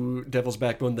to Devil's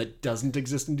Backbone that doesn't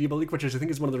exist in Diabolique, which I think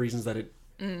is one of the reasons that it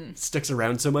sticks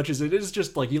around so much. Is it is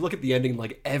just like you look at the ending,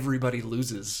 like everybody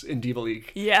loses in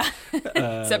Diabolique. Yeah,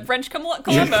 except French Columbo.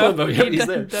 Columbo, he's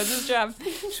there. Does his job.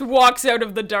 Just walks out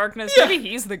of the darkness. Maybe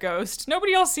he's the ghost.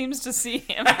 Nobody else seems to see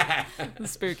him.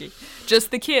 Spooky. Just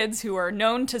the kids who are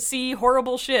known to see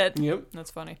horrible shit. Yep,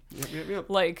 that's funny. Yep.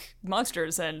 Like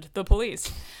monsters and the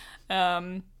police.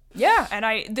 And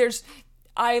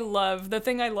I love the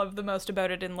thing I love the most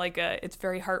about it in like it's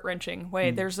very heart-wrenching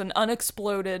way. There's an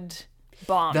unexploded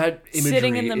bomb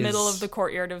sitting in the middle of the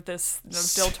courtyard of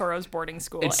Del Toro's boarding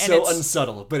school. It's so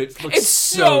unsubtle, but it looks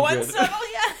so good. Unsubtle,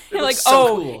 yeah. You're like,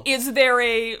 cool. Is there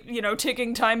a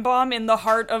ticking time bomb in the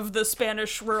heart of the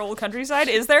Spanish rural countryside?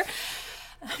 Is there?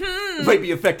 Might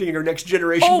be affecting our next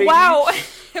generation. Oh, maybe. wow.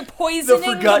 Poisoning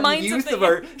the forgotten minds youth of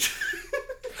our...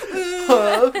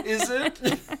 Is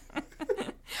it?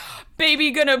 Baby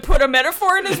gonna put a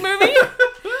metaphor in his movie?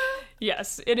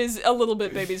 Yes, it is a little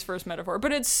bit Baby's first metaphor,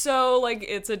 but it's so, like,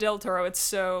 it's a Del Toro, it's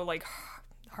so, like,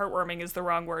 heartwarming is the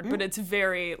wrong word, but it's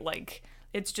very, like,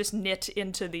 it's just knit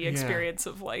into the experience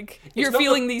of, like, you're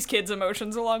feeling these kids'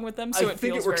 emotions along with them, so it feels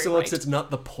very I think it works so much, it's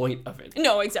not the point of it.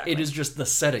 No, exactly. It is just the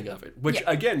setting of it, which,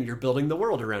 again, you're building the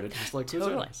world around it, just like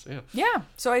totally. Yeah,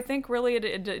 so I think really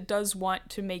it does want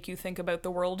to make you think about the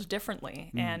world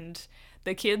differently, and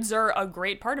the kids are a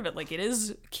great part of it. Like, it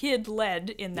is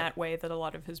kid-led in that way that a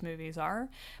lot of his movies are,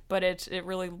 but it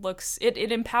really looks... It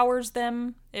empowers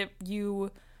them.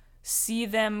 You see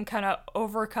them kind of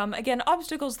overcome, again,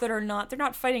 obstacles that are not... They're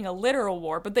not fighting a literal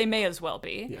war, but they may as well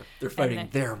be. Yeah, they're fighting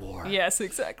their war. Yes,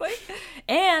 exactly.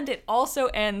 And it also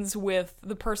ends with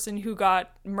the person who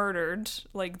got murdered,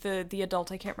 like the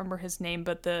adult, I can't remember his name,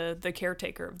 but the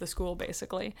caretaker of the school,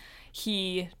 basically.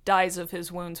 He dies of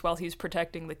his wounds while he's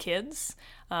protecting the kids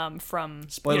from...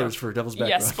 Spoilers for Devil's Backbone.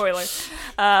 Yes, spoilers.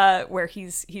 Where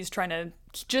he's trying to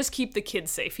just keep the kids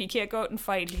safe. He can't go out and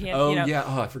fight. Yeah.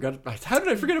 Oh, I forgot. How did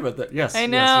I forget about that? Yes. I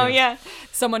know, yeah.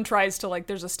 Someone tries to, like,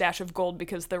 there's a stash of gold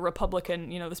because the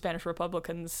the Spanish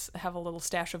Republicans have a little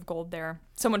stash of gold there.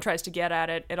 Someone tries to get at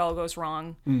it. It all goes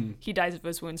wrong. He dies of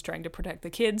his wounds trying to protect the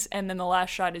kids. And then the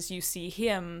last shot is you see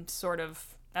him sort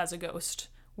of as a ghost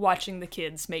watching the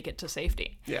kids make it to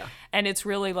safety. Yeah. And it's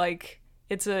really like...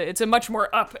 It's a much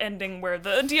more up ending where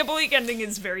the Diabolique ending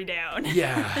is very down.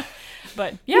 Yeah.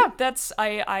 But yeah, that's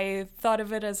I thought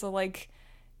of it as a, like,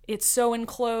 it's so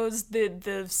enclosed,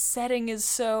 the setting is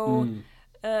so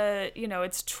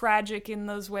it's tragic in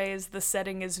those ways. The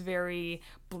setting is very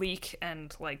bleak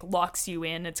and, like, locks you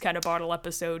in. It's kind of bottle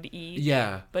episode-y.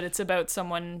 Yeah. But it's about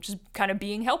someone just kind of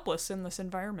being helpless in this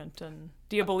environment, and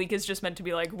Diabolique is just meant to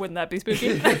be like, wouldn't that be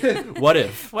spooky? What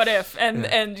if? What if?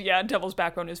 And Devil's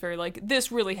Backbone is very like, this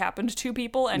really happened to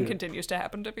people and continues to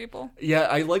happen to people. Yeah,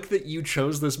 I like that you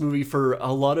chose this movie for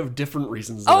a lot of different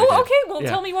reasons. Okay, well,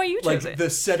 tell me why you chose it. Like, the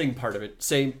setting part of it,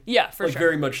 same. Yeah, for sure.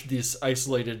 Very much this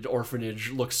isolated orphanage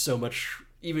looks so much,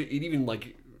 even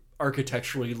like,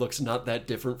 architecturally looks not that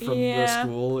different from the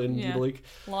school in Diabolique.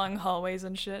 Long hallways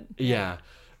and shit. Yeah.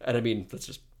 And I mean, that's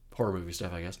just horror movie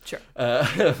stuff, I guess. Sure.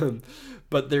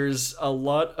 But there's a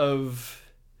lot of...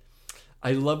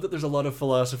 I love that there's a lot of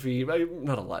philosophy,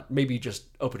 not a lot, maybe just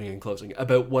opening and closing,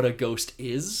 about what a ghost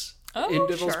is in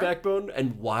Devil's Backbone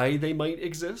and why they might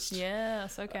exist.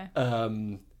 Yes, okay.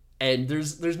 And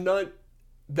there's not...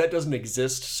 That doesn't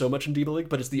exist so much in Diabolique,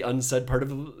 but it's the unsaid part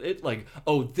of it. Like,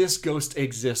 oh, this ghost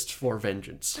exists for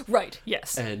vengeance. Right,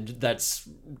 yes. And that's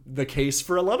the case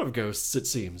for a lot of ghosts, it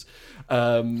seems.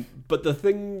 But the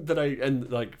thing that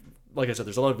like I said,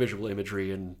 there's a lot of visual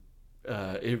imagery and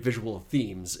visual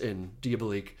themes in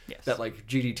Diabolique. Yes. That like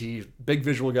GDT, big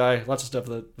visual guy, lots of stuff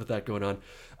with that going on.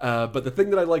 But the thing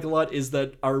that I like a lot is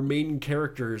that our main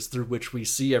characters through which we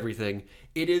see everything,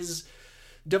 it is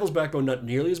Devil's Backbone not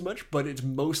nearly as much, but it's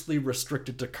mostly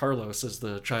restricted to Carlos as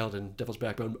the child in Devil's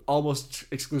Backbone, almost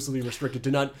exclusively restricted to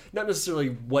not necessarily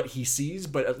what he sees,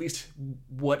 but at least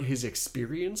what his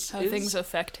experience How is. things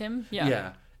affect him. Yeah.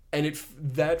 Yeah. And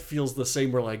that feels the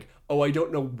same where like, oh, I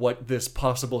don't know what this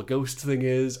possible ghost thing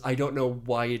is. I don't know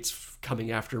why it's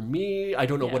coming after me. I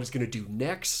don't know what it's going to do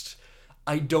next.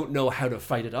 I don't know how to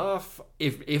fight it off.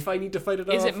 If I need to fight it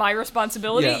off. Is it my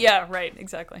responsibility? Yeah, right,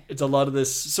 exactly. It's a lot of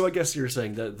this. So I guess you're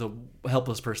saying that the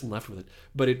helpless person left with it.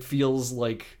 But it feels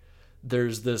like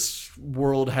there's this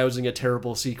world housing a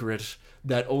terrible secret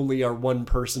that only our one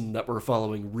person that we're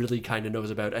following really kind of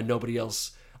knows about, and nobody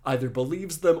else either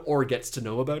believes them or gets to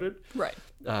know about it. Right.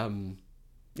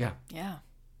 Yeah. Yeah.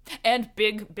 And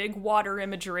big water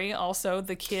imagery. Also,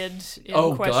 the kid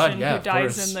in question God, yeah, who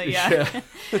dies in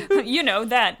the you know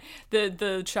that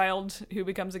the child who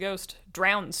becomes a ghost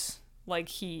drowns. Like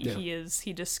he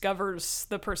discovers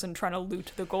the person trying to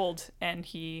loot the gold, and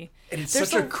it's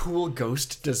such a cool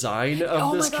ghost design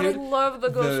of this kid. I love the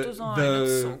ghost design.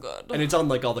 It's so good. And it's on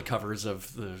like all the covers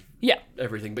of the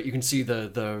everything, but you can see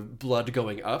the blood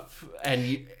going up, and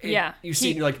you see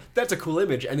and you're like, that's a cool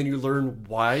image, and then you learn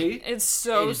why. It's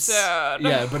sad.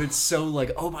 Yeah, but it's so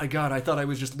like, oh my god, I thought I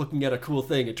was just looking at a cool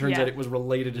thing. It turns out it was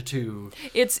related to.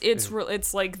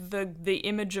 It's like the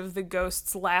image of the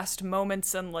ghost's last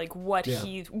moments and like why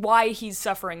he's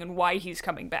suffering and why he's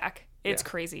coming back. It's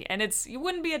crazy. And it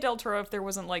wouldn't be a Del Toro if there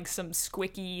wasn't like some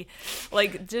squicky,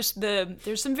 like just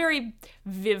there's some very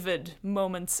vivid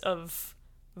moments of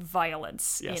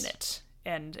violence in it.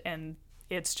 And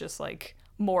it's just like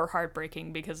more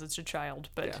heartbreaking because it's a child.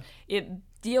 But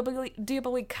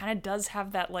Diabolique kind of does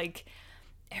have that like,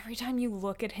 every time you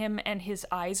look at him and his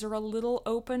eyes are a little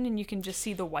open and you can just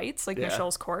see the whites, like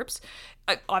Michelle's corpse.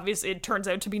 Obviously, it turns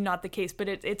out to be not the case, but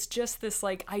it's just this,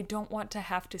 like, I don't want to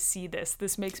have to see this.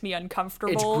 This makes me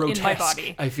uncomfortable in my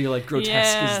body. I feel like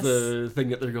grotesque is the thing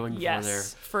that they're going for there.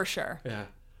 Yes, for sure. Yeah.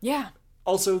 Yeah.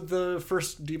 Also, the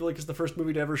first Diabolique is the first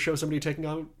movie to ever show somebody taking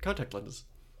out contact lenses.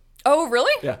 Oh,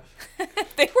 really? Yeah.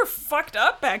 They were fucked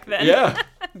up back then. Yeah.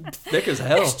 Thick as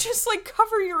hell. It's just like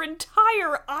cover your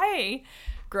entire eye.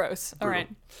 Gross. All right.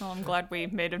 Well, I'm glad we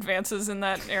made advances in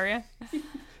that area.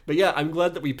 But yeah, I'm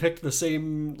glad that we picked the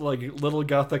same like little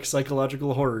gothic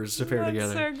psychological horrors to pair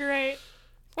together. That's so great.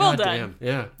 Well done. Damn.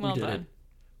 Yeah, well we did done. it.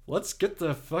 Let's get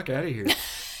the fuck out of here.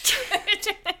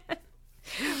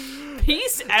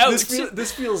 Peace out.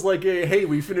 This feels like a, hey,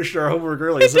 we finished our homework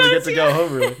early, so we get to go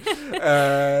home early.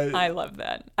 I love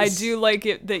that. I do like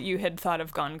it that you had thought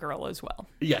of Gone Girl as well.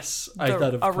 Yes, I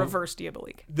thought of a reverse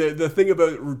Diabolique. The thing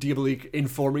about Diabolique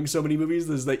informing so many movies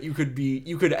is that you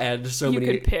could add so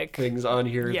many things on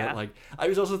here. Yeah. That, like, I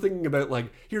was also thinking about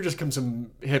like, here just comes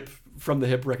some from the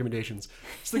hip recommendations.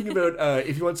 I was thinking about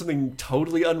if you want something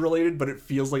totally unrelated, but it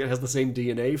feels like it has the same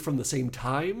DNA from the same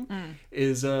time,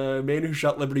 is Man Who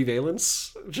Shot Liberty Valance.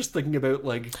 Just thinking about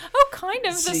like kind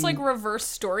of this like reverse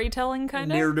storytelling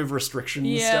kind of narrative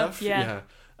restriction stuff. Yeah.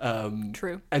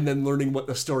 True. And then learning what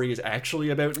the story is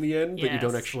actually about in the end, but you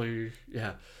don't actually.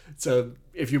 Yeah. So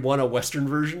if you want a Western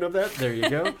version of that, there you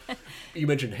go. You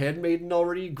mentioned Handmaiden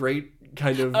already. Great.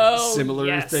 Kind of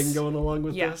similar thing going along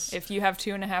with this. If you have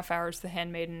 2.5 hours, The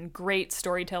Handmaiden, great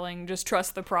storytelling. Just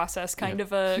trust the process. Kind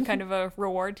of a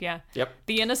reward. Yeah. Yep.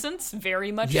 The Innocents,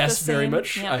 very much. Yes, the same. very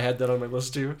much. Yeah. I had that on my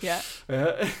list too. Yeah.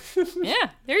 Yeah.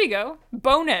 There you go.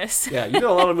 Bonus. Yeah, you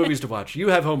got a lot of movies to watch. You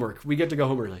have homework. We get to go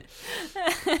home early.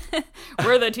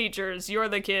 We're the teachers. You're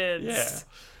the kids. Yeah.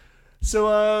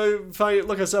 So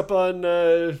look us up on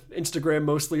Instagram,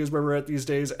 mostly is where we're at these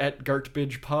days, at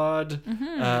GartBidgePod.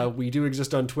 Mm-hmm. We do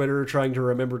exist on Twitter, trying to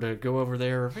remember to go over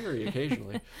there very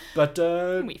occasionally. But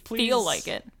we please, feel like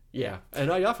it. Yeah,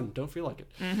 and I often don't feel like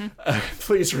it. Mm-hmm.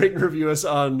 Please rate and review us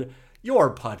on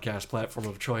your podcast platform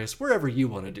of choice, wherever you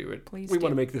want to do it. Please we do.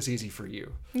 want to make this easy for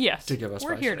you. Yes. To give us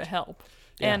We're 5 here stars. to help.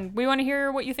 Yeah. And we want to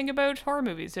hear what you think about horror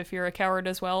movies, if you're a coward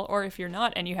as well, or if you're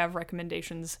not, and you have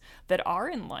recommendations that are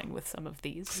in line with some of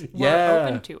these. We're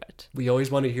open to it. We always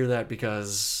want to hear that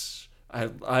because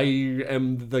I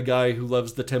am the guy who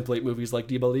loves the template movies like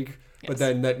Diabolique, but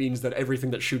then that means that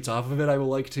everything that shoots off of it I will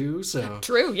like too. So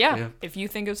True, yeah. If you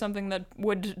think of something that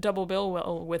would double bill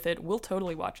well with it, we'll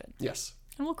totally watch it. Yes.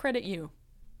 And we'll credit you.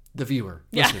 The viewer.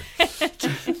 Yeah.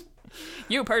 Listener.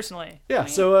 You personally. Yeah,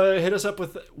 so hit us up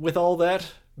with all that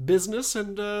business,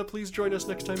 and please join us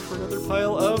next time for another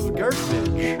pile of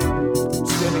garbage.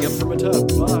 Standing up from a tub.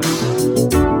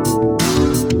 Bye.